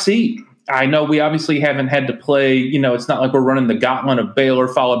like what I see. I know we obviously haven't had to play, it's not like we're running the gauntlet of Baylor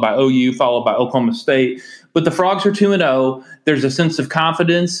followed by OU, followed by Oklahoma State. But the Frogs are 2-0. There's a sense of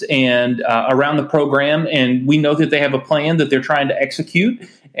confidence and around the program, and we know that they have a plan that they're trying to execute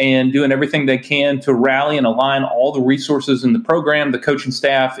and doing everything they can to rally and align all the resources in the program, the coaching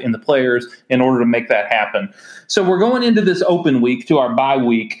staff, and the players in order to make that happen. So we're going into this open week to our bye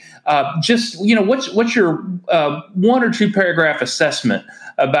week. What's your one or two paragraph assessment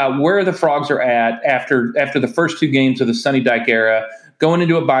about where the Frogs are at after the first two games of the Sonny Dykes era, going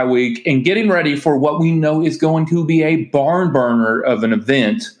into a bye week and getting ready for what we know is going to be a barn burner of an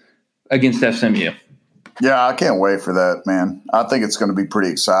event against SMU? Yeah, I can't wait for that, man. I think it's going to be pretty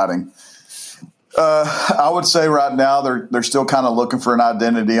exciting. I would say right now they're still kind of looking for an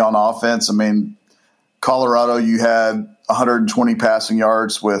identity on offense. I mean, Colorado, you had 120 passing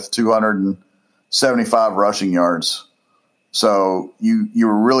yards with 275 rushing yards. So you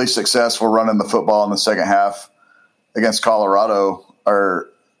were really successful running the football in the second half against Colorado. Or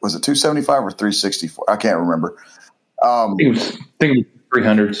was it 275 or 364? I can't remember. I think it was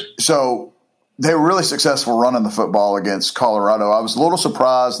 300s. So they were really successful running the football against Colorado. I was a little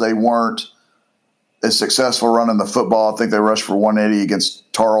surprised they weren't as successful running the football. I think they rushed for 180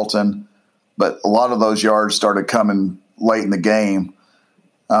 against Tarleton, but a lot of those yards started coming late in the game.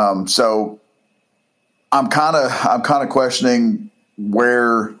 So I'm kind of questioning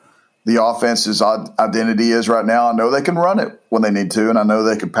where the offense's identity is right now. I know they can run it when they need to, and I know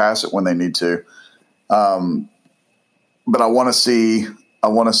they can pass it when they need to. But I want to see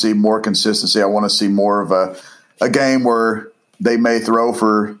more consistency. I want to see more of a game where they may throw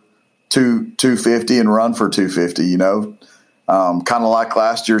for 250 and run for 250. Kind of like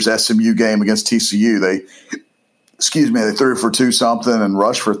last year's SMU game against TCU. They threw for 2-something and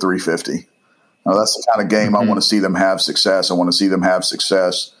rushed for 350. Now, that's the kind of game I want to see them have success. I want to see them have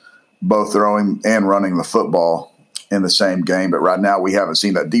success both throwing and running the football in the same game. But right now we haven't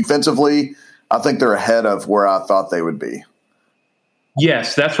seen that. Defensively, I think they're ahead of where I thought they would be.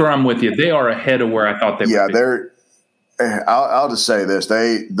 Yes, that's where I'm with you. They are ahead of where I thought they would be. Yeah, I'll just say this.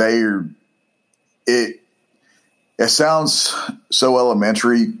 It sounds so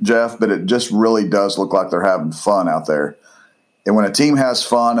elementary, Jeff, but it just really does look like they're having fun out there. And when a team has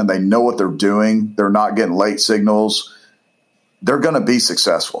fun and they know what they're doing, they're not getting late signals, they're going to be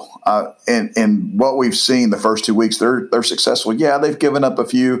successful. And what we've seen the first 2 weeks, they're successful. Yeah, they've given up a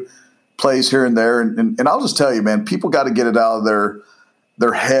few plays here and there. And I'll just tell you, man, people got to get it out of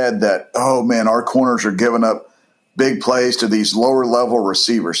their head that, oh, man, our corners are giving up big plays to these lower-level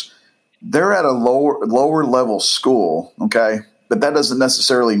receivers. They're at a lower-level school, okay? But that doesn't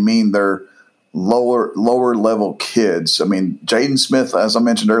necessarily mean they're lower-level kids. I mean, Jaden Smith, as I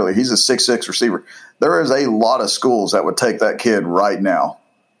mentioned earlier, he's a 6'6" receiver. There is a lot of schools that would take that kid right now,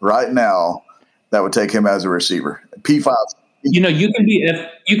 that would take him as a receiver. P5. You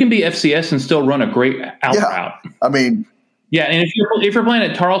can be FCS and still run a great out route. I mean, yeah, and if you're playing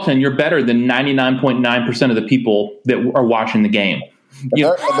at Tarleton, you're better than 99.9% of the people that are watching the game.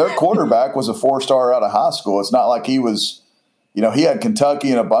 Their quarterback was a 4-star out of high school. It's not like he was, he had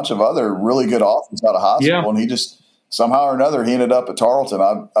Kentucky and a bunch of other really good offenses out of high school, and he just somehow or another he ended up at Tarleton.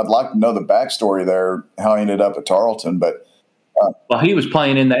 I'd like to know the backstory there, how he ended up at Tarleton, but he was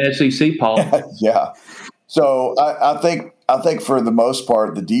playing in the SEC, Paul. Yeah. So I think for the most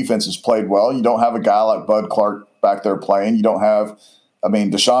part the defense has played well. You don't have a guy like Bud Clark back there playing. You don't have,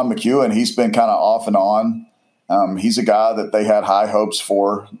 Deshaun McEwen. He's been kind of off and on. He's a guy that they had high hopes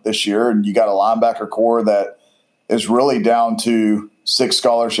for this year, and you got a linebacker core that is really down to 6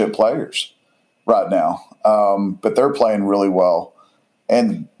 scholarship players right now. But they're playing really well.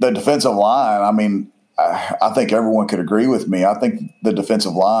 And the defensive line, I think everyone could agree with me. I think the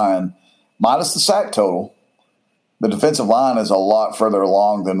defensive line, minus the sack total, the defensive line is a lot further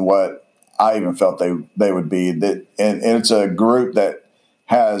along than what I even felt they would be. And it's a group that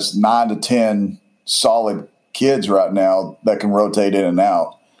has 9 to 10 solid kids right now that can rotate in and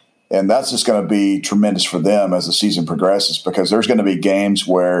out. And that's just going to be tremendous for them as the season progresses, because there's going to be games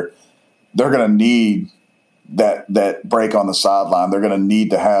where they're going to need that break on the sideline. They're going to need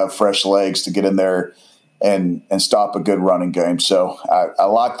to have fresh legs to get in there and stop a good running game. So I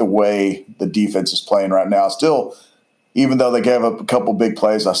like the way the defense is playing right now. Still, even though they gave up a couple big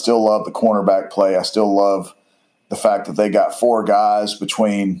plays, I still love the cornerback play. I still love the fact that they got 4 guys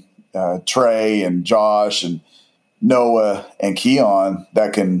between Trey and Josh and Noah and Keon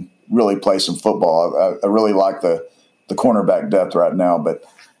that can really play some football. I really like the cornerback depth right now, but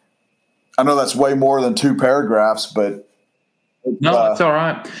I know that's way more than 2 paragraphs, but no, it's all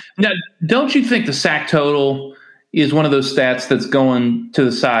right. Now, don't you think the sack total is one of those stats that's going to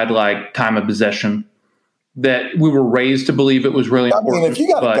the side like time of possession, that we were raised to believe it was really important? I mean, if you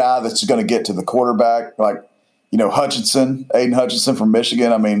got a guy that's going to get to the quarterback, like, Aiden Hutchinson from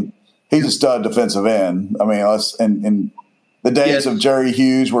Michigan, I mean, he's a stud defensive end. I mean, in the days of Jerry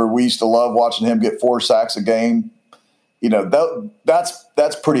Hughes, where we used to love watching him get 4 sacks a game,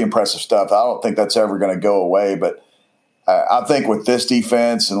 that's pretty impressive stuff. I don't think that's ever going to go away. But I think with this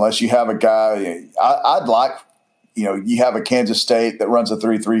defense, unless you have a guy, I'd like, you have a Kansas State that runs a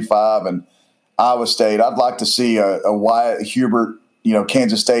 3-3-5 and Iowa State. I'd like to see a Wyatt Hubert,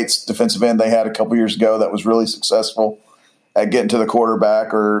 Kansas State's defensive end they had a couple years ago that was really successful at getting to the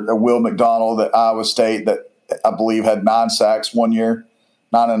quarterback, or a Will McDonald at Iowa State that I believe had 9 sacks one year,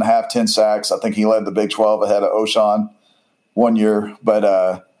 9.5, 10 sacks. I think he led the Big 12 ahead of O'Shawn one year.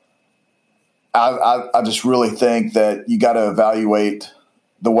 But I just really think that you got to evaluate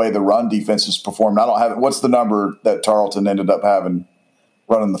the way the run defense is performed. I don't have – what's the number that Tarleton ended up having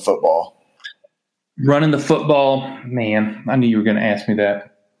running the football? Running the football, man, I knew you were going to ask me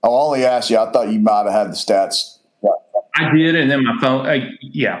that. I'll only ask you. I thought you might have had the stats. I did, and then my phone.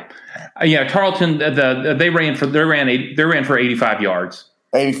 Tarleton. They ran for 85 yards.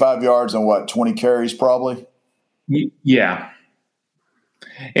 85 yards and what? 20 carries, probably. Yeah,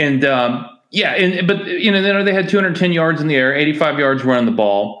 and but they had 210 yards in the air, 85 yards running the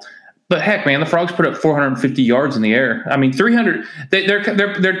ball. But heck, man, the Frogs put up 450 yards in the air. I mean, 300. They're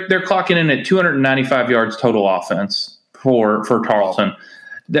clocking in at 295 yards total offense for Tarleton.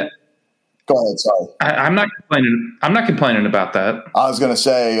 That. Go ahead. Sorry. I'm not complaining. I'm not complaining about that. I was going to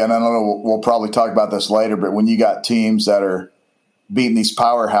say, and I know we'll probably talk about this later, but when you got teams that are beating these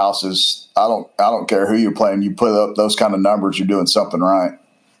powerhouses, I don't care who you're playing. You put up those kind of numbers, you're doing something right.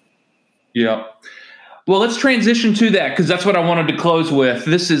 Yeah. Well, let's transition to that, because that's what I wanted to close with.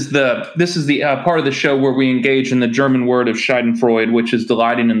 This is the part of the show where we engage in the German word of Schadenfreude, which is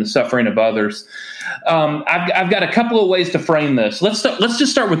delighting in the suffering of others. I've got a couple of ways to frame this. Let's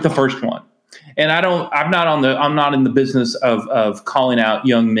just start with the first one. And I'm not in the business of calling out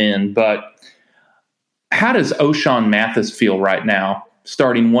young men, but how does O'Shawn Mathis feel right now,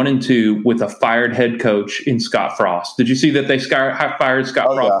 starting 1-2 with a fired head coach in Scott Frost? Did you see that they fired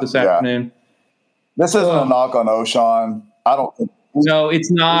Scott Frost this afternoon? This isn't a knock on O'Shawn. I don't think. No,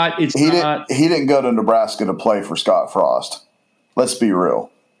 it's not. He didn't go to Nebraska to play for Scott Frost. Let's be real.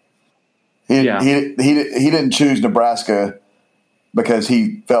 He didn't choose Nebraska because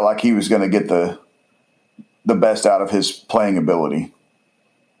he felt like he was going to get the best out of his playing ability.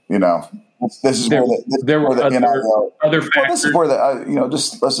 This is where the NIL. Other factors. Well, this is where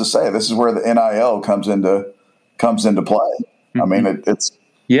let's just say this is where the NIL comes into play. Mm-hmm. I mean, it's.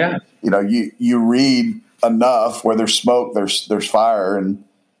 Yeah. You read enough where there's smoke, there's fire, and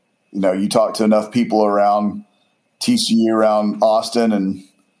you talk to enough people around TCU, around Austin, and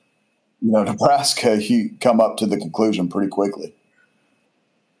Nebraska, you come up to the conclusion pretty quickly.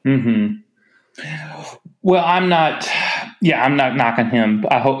 Hmm. Well, I'm not knocking him.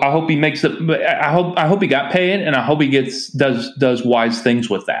 I hope he makes it. I hope he got paid, and I hope he does wise things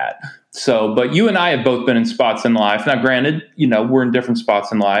with that. So, but you and I have both been in spots in life. Now, granted, we're in different spots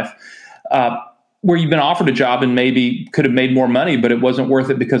in life where you've been offered a job and maybe could have made more money, but it wasn't worth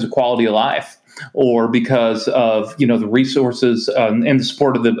it because of quality of life or because of the resources and the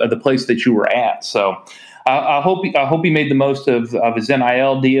support of the place that you were at. So, I hope he made the most of his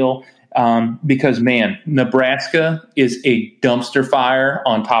NIL deal. Because, man, Nebraska is a dumpster fire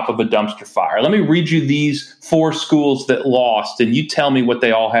on top of a dumpster fire. Let me read you these 4 schools that lost, and you tell me what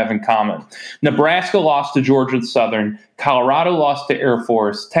they all have in common. Nebraska lost to Georgia Southern. Colorado lost to Air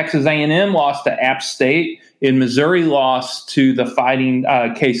Force. Texas A&M lost to App State. And Missouri lost to the Fighting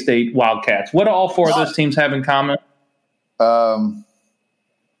K-State Wildcats. What do all 4 of those teams have in common?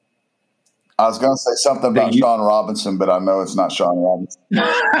 I was going to say something about Sean Robinson, but I know it's not Sean Robinson.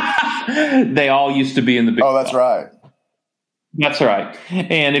 They all used to be in the Big 12. Oh, that's right. That's right.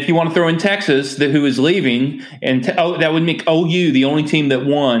 And if you want to throw in Texas, who is leaving, and that would make OU the only team that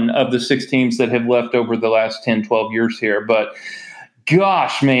won of the 6 teams that have left over the last 10, 12 years here. But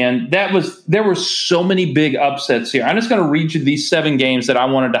gosh, man, there were so many big upsets here. I'm just going to read you these 7 games that I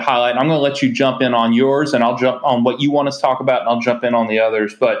wanted to highlight. I'm going to let you jump in on yours, and I'll jump on what you want us to talk about, and I'll jump in on the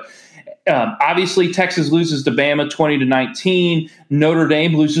others. But obviously, Texas loses to Bama 20-19. Notre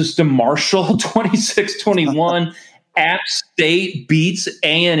Dame loses to Marshall 26-21. App State beats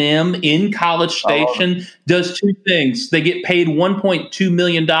A&M in College Station, does 2 things. They get paid $1.2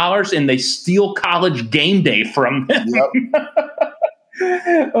 million, and they steal College game day from them. Yep.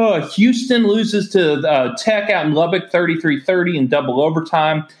 Houston loses to Tech out in Lubbock 33-30 in double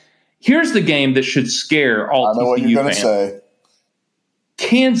overtime. Here's the game that should scare all TCU fans. I know what you're going to say.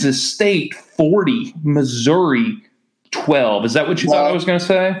 Kansas State 40, Missouri 12. Is that what you thought I was going to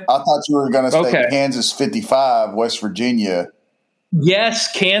say? I thought you were going to say Kansas 55, West Virginia. Yes,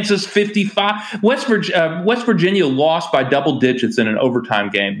 Kansas 55. West Virginia lost by double digits in an overtime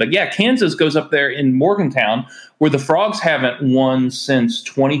game. But, yeah, Kansas goes up there in Morgantown where the Frogs haven't won since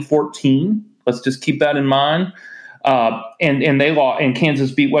 2014. Let's just keep that in mind. And they lost, and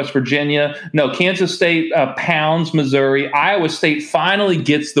Kansas beat West Virginia. No, Kansas State pounds Missouri. Iowa State finally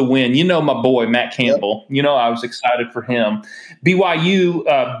gets the win. You know my boy, Matt Campbell. Yep. You know I was excited for him.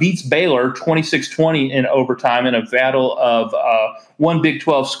 BYU beats Baylor 26-20 in overtime in a battle of one Big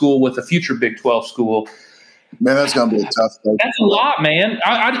 12 school with a future Big 12 school. Man, that's going to be a tough thing. That's a lot, man.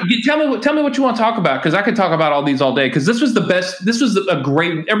 Tell me what you want to talk about, because I could talk about all these all day, because this was the best. This was a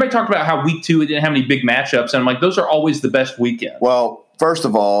great – everybody talked about how week 2 it didn't have any big matchups, and I'm like, those are always the best weekends. Well, first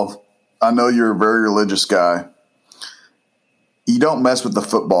of all, I know you're a very religious guy. You don't mess with the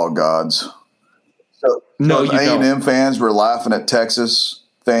football gods. No, you don't. A&M fans were laughing at Texas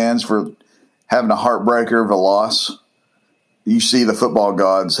fans for having a heartbreaker of a loss. You see the football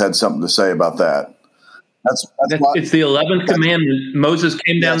gods had something to say about that. That's why, it's the 11th commandment. Moses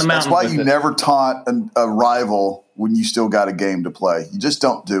came down the mountain. That's why you never taunt a rival when you still got a game to play. You just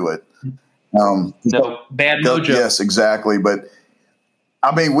don't do it. No, bad mojo. Yes, exactly. But,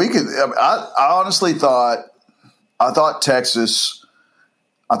 I mean, I honestly thought Texas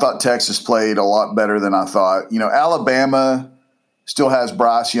played a lot better than I thought. You know, Alabama still has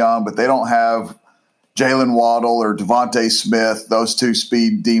Bryce Young, but they don't have Jalen Waddle or Devontae Smith, those 2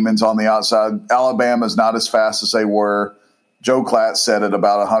 speed demons on the outside. Alabama's not as fast as they were. Joe Klatt said it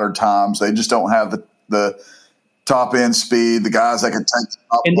about 100 times. They just don't have the top end speed, the guys that can take.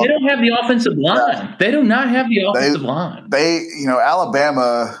 And they don't have the offensive line. Yeah. They do not have the offensive line.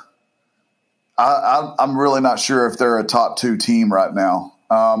 Alabama, I'm really not sure if they're a top 2 team right now.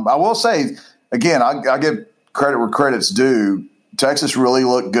 I will say, again, I give credit where credit's due. Texas really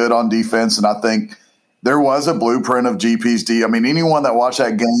looked good on defense, and I think there was a blueprint of GP's D. I mean, anyone that watched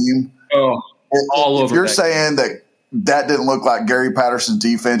that game, if you're saying that didn't look like Gary Patterson's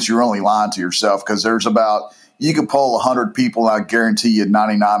defense, you're only lying to yourself, because you could poll 100 people, and I guarantee you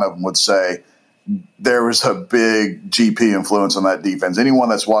 99 of them would say there was a big GP influence on that defense. Anyone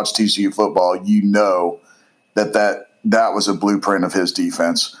that's watched TCU football, you know that was a blueprint of his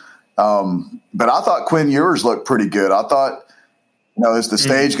defense. But I thought Quinn Ewers looked pretty good. I thought, is the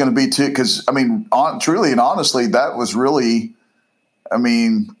stage going to be too? Because, I mean, truly and honestly, that was really – I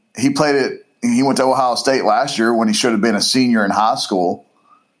mean, he played it – he went to Ohio State last year when he should have been a senior in high school.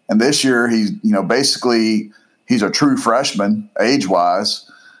 And this year he's, basically he's a true freshman age-wise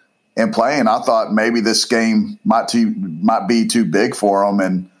and playing. I thought maybe this game might be too big for him.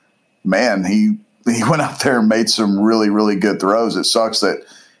 And, man, he went out there and made some really, really good throws. It sucks that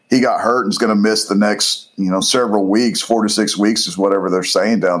he got hurt and is going to miss the next, several weeks, 4 to 6 weeks is whatever they're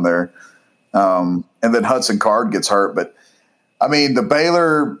saying down there. And then Hudson Card gets hurt. But, I mean, the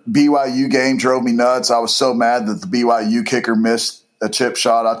Baylor-BYU game drove me nuts. I was so mad that the BYU kicker missed a chip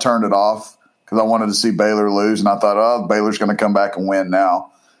shot. I turned it off because I wanted to see Baylor lose, and I thought, Baylor's going to come back and win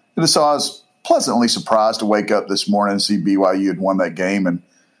now. And so I was pleasantly surprised to wake up this morning and see BYU had won that game, and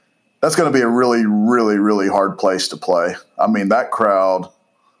that's going to be a really, really, really hard place to play. I mean, that crowd –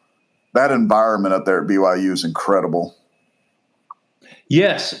 that environment up there at BYU is incredible.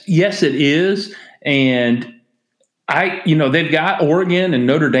 Yes, it is. And they've got Oregon and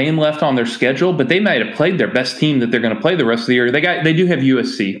Notre Dame left on their schedule, but they might have played their best team that they're going to play the rest of the year. They do have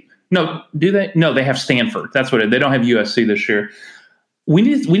USC. No, do they? No, they have Stanford. That's what they don't have USC this year. We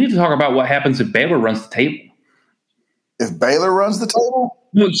need to talk about what happens if Baylor runs the table. If Baylor runs the table?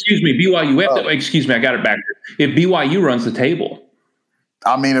 No, excuse me, BYU. Excuse me, I got it back here. If BYU runs the table.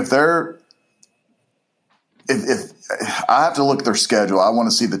 I mean, if I have to look at their schedule, I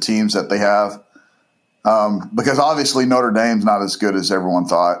want to see the teams that they have. because obviously Notre Dame's not as good as everyone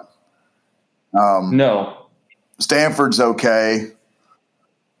thought. No. Stanford's okay.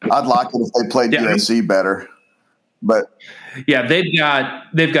 I'd like it if they played USC better, but yeah, they've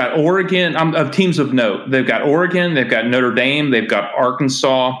got Oregon. Of teams of note, they've got Oregon, they've got Notre Dame, they've got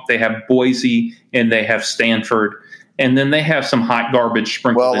Arkansas, they have Boise, and they have Stanford, and then they have some hot garbage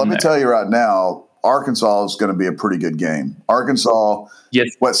sprinkled. Well, let me tell you right now, Arkansas is going to be a pretty good game. Arkansas, yes.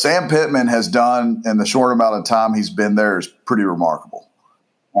 What Sam Pittman has done in the short amount of time he's been there is pretty remarkable.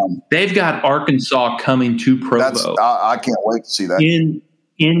 They've got Arkansas coming to Provo. I can't wait to see that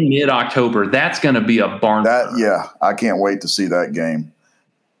in mid-October. That's going to be a barn burner. Yeah, I can't wait to see that game.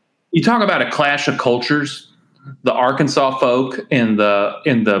 You talk about a clash of cultures, the Arkansas folk and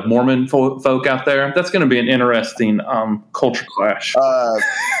the Mormon folk out there. That's going to be an interesting culture clash.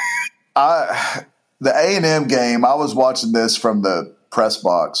 The A&M game, I was watching this from the press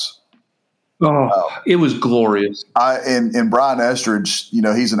box. It was glorious. And Brian Estridge,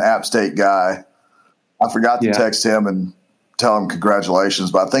 he's an App State guy. I forgot to text him and tell him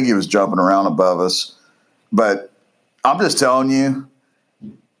congratulations, but I think he was jumping around above us. But I'm just telling you,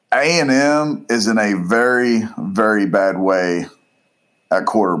 A&M is in a very, very bad way at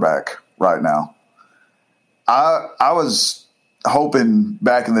quarterback right now. I was hoping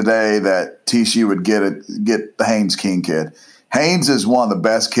back in the day that TCU would get the Haynes King kid. Haynes is one of the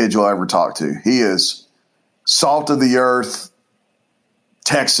best kids you'll ever talk to. He is salt of the earth,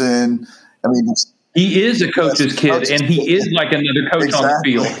 Texan. I mean, he is a coach's kid, and he is like another coach on the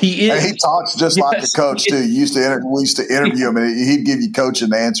field. He is. And he talks just like a coach too. We used to interview him, and he'd give you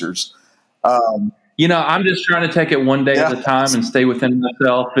coaching answers. I'm just trying to take it one day at a time and stay within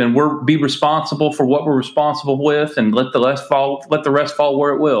myself, and be responsible for what we're responsible with, and let the rest fall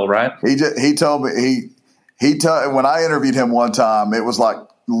where it will. Right? He told me when I interviewed him one time, it was like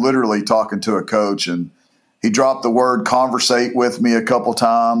literally talking to a coach, and he dropped the word "conversate" with me a couple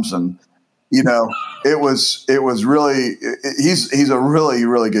times, and it was really he's a really,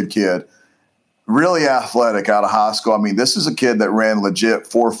 really good kid, really athletic out of high school. I mean, this is a kid that ran legit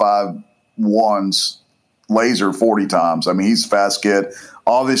 4.51s laser 40 times. I mean, he's a fast kid.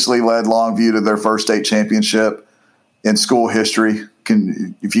 Obviously led Longview to their first state championship in school history,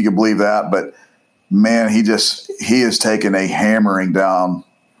 if you could believe that. But man, he has taken a hammering down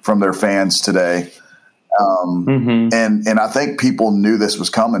from their fans today. And I think people knew this was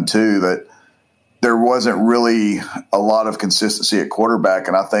coming too, that there wasn't really a lot of consistency at quarterback.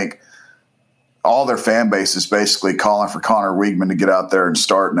 And I think all their fan base is basically calling for Connor Weigman to get out there and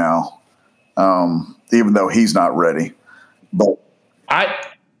start now, even though he's not ready. But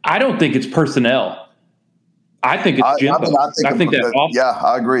I don't think it's personnel. I think it's Jimbo. I think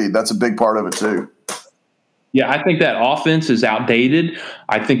I agree. That's a big part of it too. Yeah, I think that offense is outdated.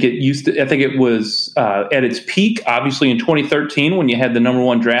 I think it was at its peak, obviously, in 2013 when you had the number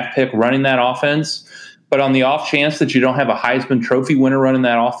 1 draft pick running that offense. But on the off chance that you don't have a Heisman Trophy winner running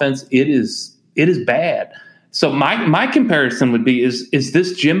that offense, it is bad. So my comparison would be: is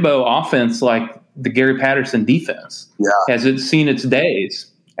this Jimbo offense like the Gary Patterson defense? Yeah, has it seen its days?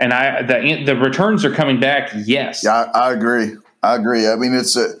 And the returns are coming back. Yes, yeah, I agree. I mean,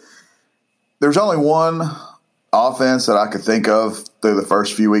 there's only one offense that I could think of through the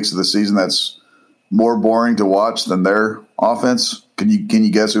first few weeks of the season that's more boring to watch than their offense. Can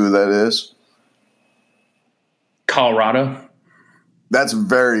you guess who that is? Colorado. That's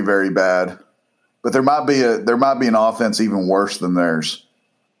very, very bad. But there might be an offense even worse than theirs.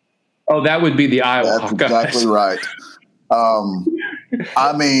 Oh, that would be the Iowa Hawkeyes. That's exactly right.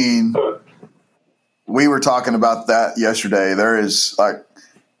 I mean, we were talking about that yesterday. There is like,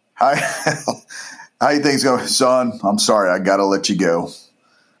 how you think it's going, son? I'm sorry, I got to let you go.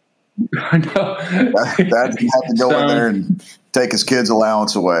 I know. Dad have to go in there and take his kid's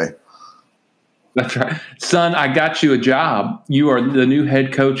allowance away. That's right. Son, I got you a job. You are the new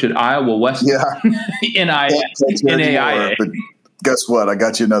head coach at Iowa Western. Yeah. NAIA. But guess what? I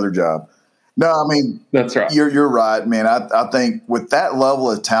got you another job. No, I mean, that's right. You're right, man. I think with that level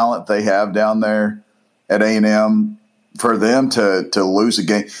of talent they have down there at A&M, for them to lose a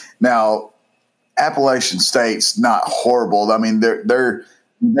game. Now, Appalachian State's not horrible. I mean, but they're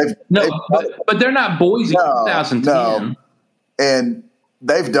not Boise 2010. No. And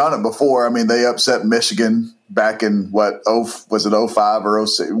they've done it before. I mean, they upset Michigan back in was it 05 or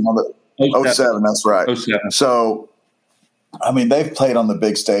 06? 07, that's right. 07. So, I mean, they've played on the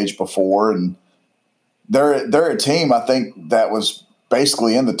big stage before, and they're a team, I think, that was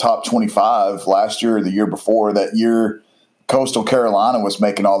basically in the top 25 last year or the year before. That year, Coastal Carolina was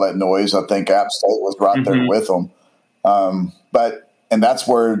making all that noise. I think App State was right there with them. But and that's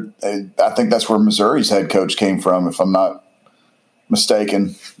where I think that's where Missouri's head coach came from, if I'm not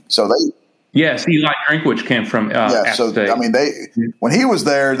mistaken. So they. Yes, Eli Drinkwitz came from App So State. I mean, when he was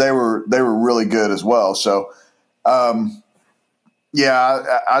there, they were really good as well. So, I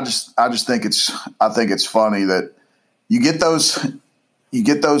just think it's funny that you get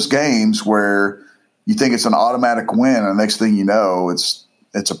those games where you think it's an automatic win, and the next thing you know, it's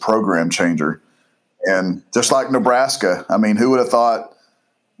a program changer. And just like Nebraska, I mean, who would have thought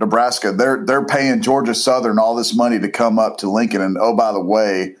Nebraska? They're paying Georgia Southern all this money to come up to Lincoln, and oh, by the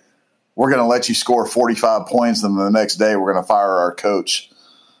way, we're going to let you score 45 points, and the next day we're going to fire our coach.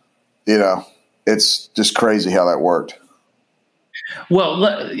 It's just crazy how that worked. Well,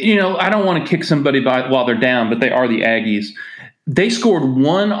 I don't want to kick somebody while they're down, but they are the Aggies. They scored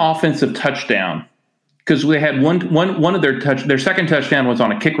one offensive touchdown because they had one of their second touchdown was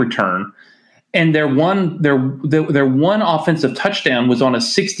on a kick return, and their one offensive touchdown was on a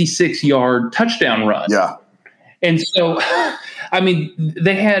 66-yard touchdown run. Yeah. And so, I mean,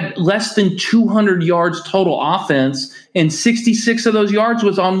 they had less than 200 yards total offense, and 66 of those yards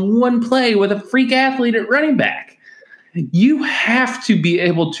was on one play with a freak athlete at running back. You have to be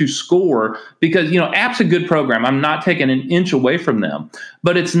able to score because, App's a good program. I'm not taking an inch away from them.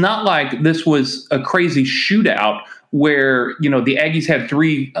 But it's not like this was a crazy shootout where, the Aggies had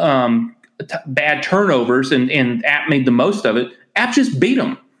three bad turnovers and App made the most of it. App just beat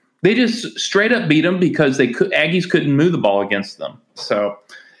them. They just straight up beat them because Aggies couldn't move the ball against them. So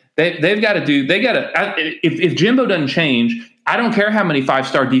they've got to do. They got to. If Jimbo doesn't change, I don't care how many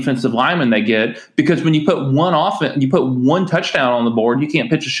 5-star defensive linemen they get, because when you put one touchdown on the board, you can't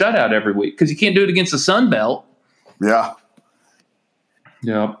pitch a shutout every week because you can't do it against the Sun Belt. Yeah.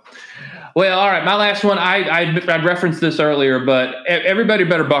 Yeah. Well, all right. My last one, I referenced this earlier, but everybody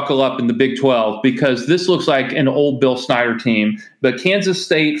better buckle up in the Big 12 because this looks like an old Bill Snyder team. But Kansas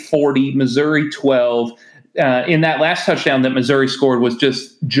State 40, Missouri 12. In that last touchdown that Missouri scored was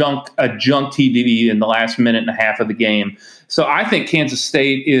just a junk TD in the last minute and a half of the game. So I think Kansas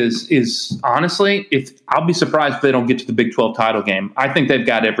State is honestly, I'll be surprised if they don't get to the Big 12 title game. I think they've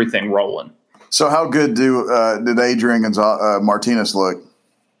got everything rolling. So how good did Adrian Martinez look?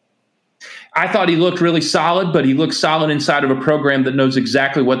 I thought he looked really solid, but he looks solid inside of a program that knows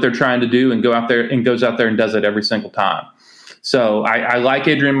exactly what they're trying to do and goes out there and does it every single time. So I like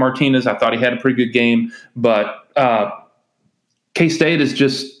Adrian Martinez. I thought he had a pretty good game, but K-State is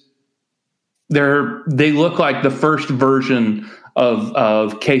just they look like the first version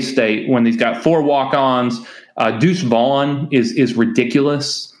of K-State when he's got 4 walk-ons. Deuce Vaughn is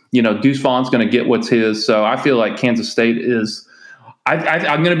ridiculous. Deuce Vaughn's going to get what's his. So I feel like Kansas State is.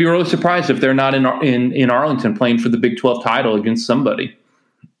 I'm going to be really surprised if they're not in Arlington playing for the Big 12 title against somebody.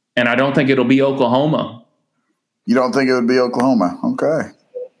 And I don't think it'll be Oklahoma. You don't think it would be Oklahoma? Okay.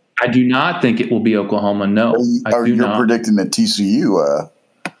 I do not think it will be Oklahoma. No, you're predicting that TCU?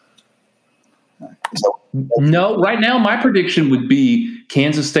 No, right now my prediction would be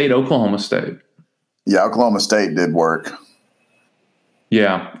Kansas State, Oklahoma State. Yeah, Oklahoma State did work.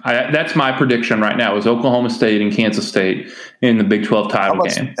 Yeah, that's my prediction right now is Oklahoma State and Kansas State in the Big 12 title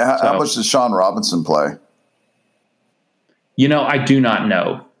game. How much does Sean Robinson play? I do not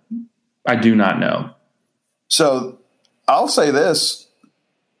know. So I'll say this.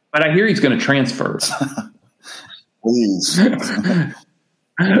 But I hear he's going to transfer. Please.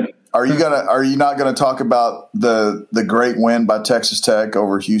 Are you not going to talk about the great win by Texas Tech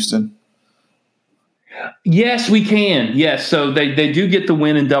over Houston? Yes, we can. Yes, so they do get the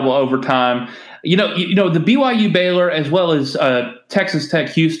win in double overtime. The BYU Baylor as well as Texas Tech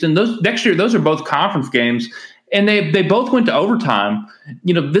Houston. Next year, those are both conference games, and they both went to overtime.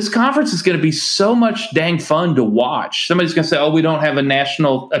 This conference is going to be so much dang fun to watch. Somebody's going to say, "Oh, we don't have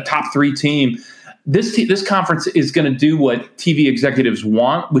a top 3 team." This conference is going to do what TV executives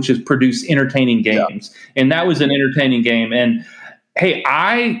want, which is produce entertaining games, and that was an entertaining game. And hey,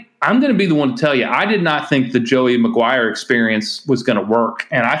 I'm going to be the one to tell you, I did not think the Joey McGuire experience was going to work.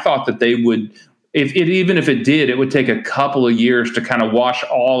 And I thought that they would, even if it did, it would take a couple of years to kind of wash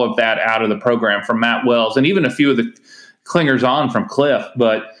all of that out of the program from Matt Wells and even a few of the clingers on from Cliff.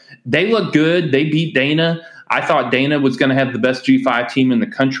 But they look good. They beat Dana. I thought Dana was going to have the best G5 team in the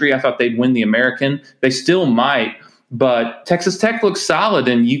country. I thought they'd win the American. They still might. But Texas Tech looks solid,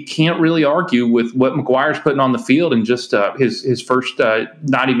 and you can't really argue with what McGuire's putting on the field in just his first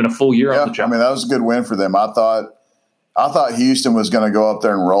not even a full year on the job. I mean, that was a good win for them. I thought Houston was going to go up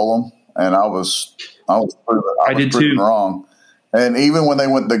there and roll them, and I was proven wrong. And even when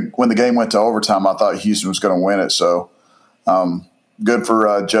the game went to overtime, I thought Houston was going to win it. So good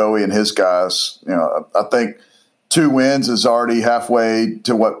for Joey and his guys. I think 2 wins is already halfway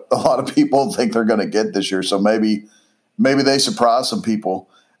to what a lot of people think they're going to get this year. So maybe they surprise some people.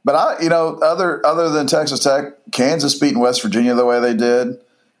 But other than Texas Tech, Kansas beating West Virginia the way they did,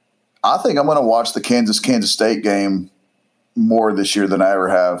 I think I'm going to watch the Kansas State game more this year than I ever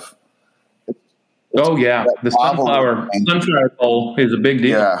have. Oh yeah, the Sunflower Bowl is a big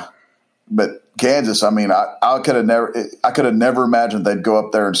deal. Yeah, but Kansas, I mean, I could have never imagined they'd go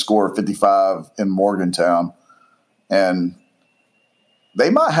up there and score 55 in Morgantown, and they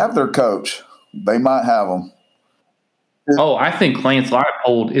might have their coach. They might have him. Oh, I think Lance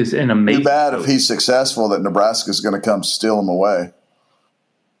Leipold is an amazing. Too bad coach. If he's successful that Nebraska's going to come steal him away.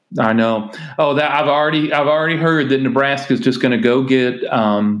 I know. Oh, that I've already heard that Nebraska's just going to go get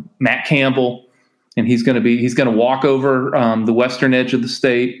Matt Campbell, and he's going to walk over the western edge of the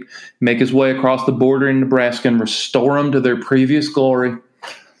state, make his way across the border in Nebraska, and restore them to their previous glory.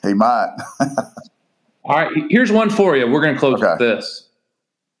 He might. All right, here's one for you. We're going to close with this.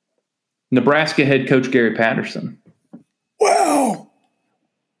 Nebraska head coach Gary Patterson. Well,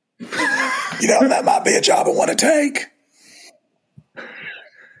 that might be a job I want to take.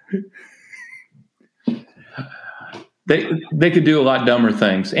 They could do a lot dumber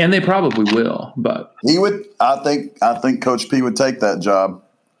things, and they probably will. But he would. I think Coach P would take that job.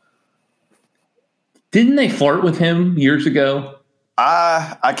 Didn't they flirt with him years ago?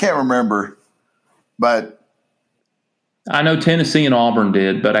 I can't remember, but I know Tennessee and Auburn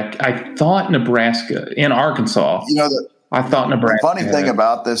did. But I thought Nebraska and Arkansas. I thought Nebraska. The funny thing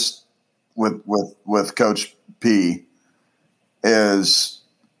about this with Coach P is,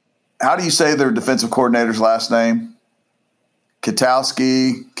 how do you say their defensive coordinator's last name?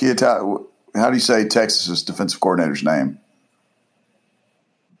 Kitowski. How do you say Texas's defensive coordinator's name?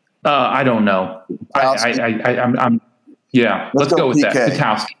 I don't know. I'm Let's go with PK. that.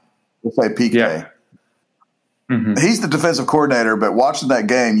 Kitowski. Let's say PK. Yeah. Mm-hmm. He's the defensive coordinator, but watching that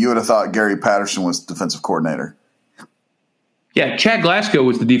game, you would have thought Gary Patterson was the defensive coordinator. Yeah, Chad Glasgow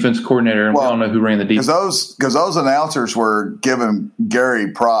was the defense coordinator, and we all know who ran the defense. Because those announcers were giving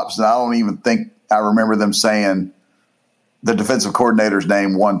Gary props, and I don't even think I remember them saying the defensive coordinator's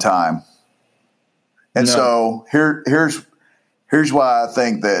name one time. And so here's why I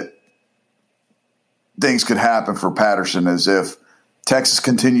think that things could happen for Patterson is if Texas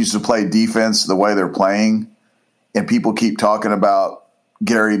continues to play defense the way they're playing, and people keep talking about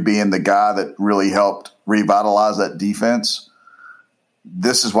Gary being the guy that really helped revitalize that defense.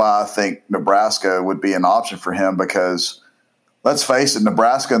 This is why I think Nebraska would be an option for him, because let's face it,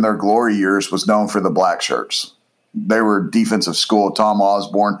 Nebraska in their glory years was known for the black shirts. They were defensive school. Tom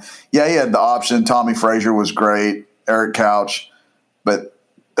Osborne. Yeah, he had the option. Tommy Frazier was great. Eric Couch. But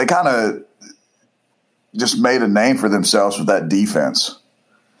they kind of just made a name for themselves with that defense.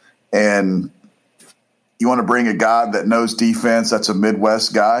 And you want to bring a guy that knows defense, that's a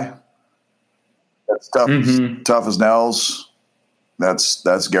Midwest guy, that's tough as nails.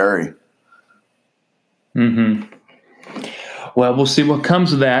 That's Gary. Mm-hmm. Well, we'll see what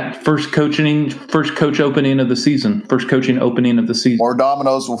comes of that. First coaching opening of the season. More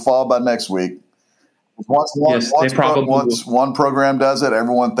dominoes will fall by next week. Once one program does it,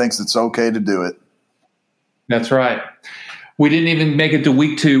 everyone thinks it's okay to do it. That's right. We didn't even make it to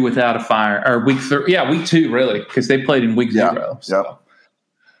week 2 without a fire, or week 3. Yeah, week 2 really, because they played in week 0. So.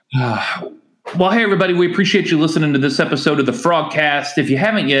 Yep. Well, hey, everybody, we appreciate you listening to this episode of the Frogcast. If you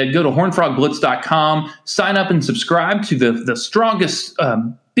haven't yet, go to hornfrogblitz.com, sign up and subscribe to the strongest,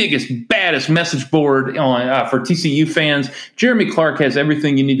 biggest, baddest message board on for TCU fans. Jeremy Clark has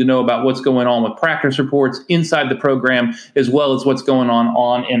everything you need to know about what's going on with practice reports inside the program, as well as what's going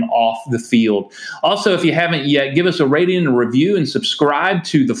on and off the field. Also, if you haven't yet, give us a rating and a review and subscribe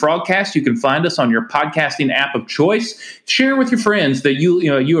to the Frogcast. You can find us on your podcasting app of choice. Share with your friends that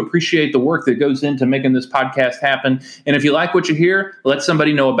you appreciate the work that goes into making this podcast happen. And if you like what you hear, let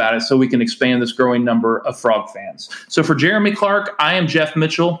somebody know about it so we can expand this growing number of Frog fans. So for Jeremy Clark, I am Jeff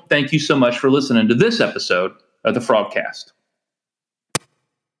Mitchell. Thank you so much for listening to this episode of the Frogcast.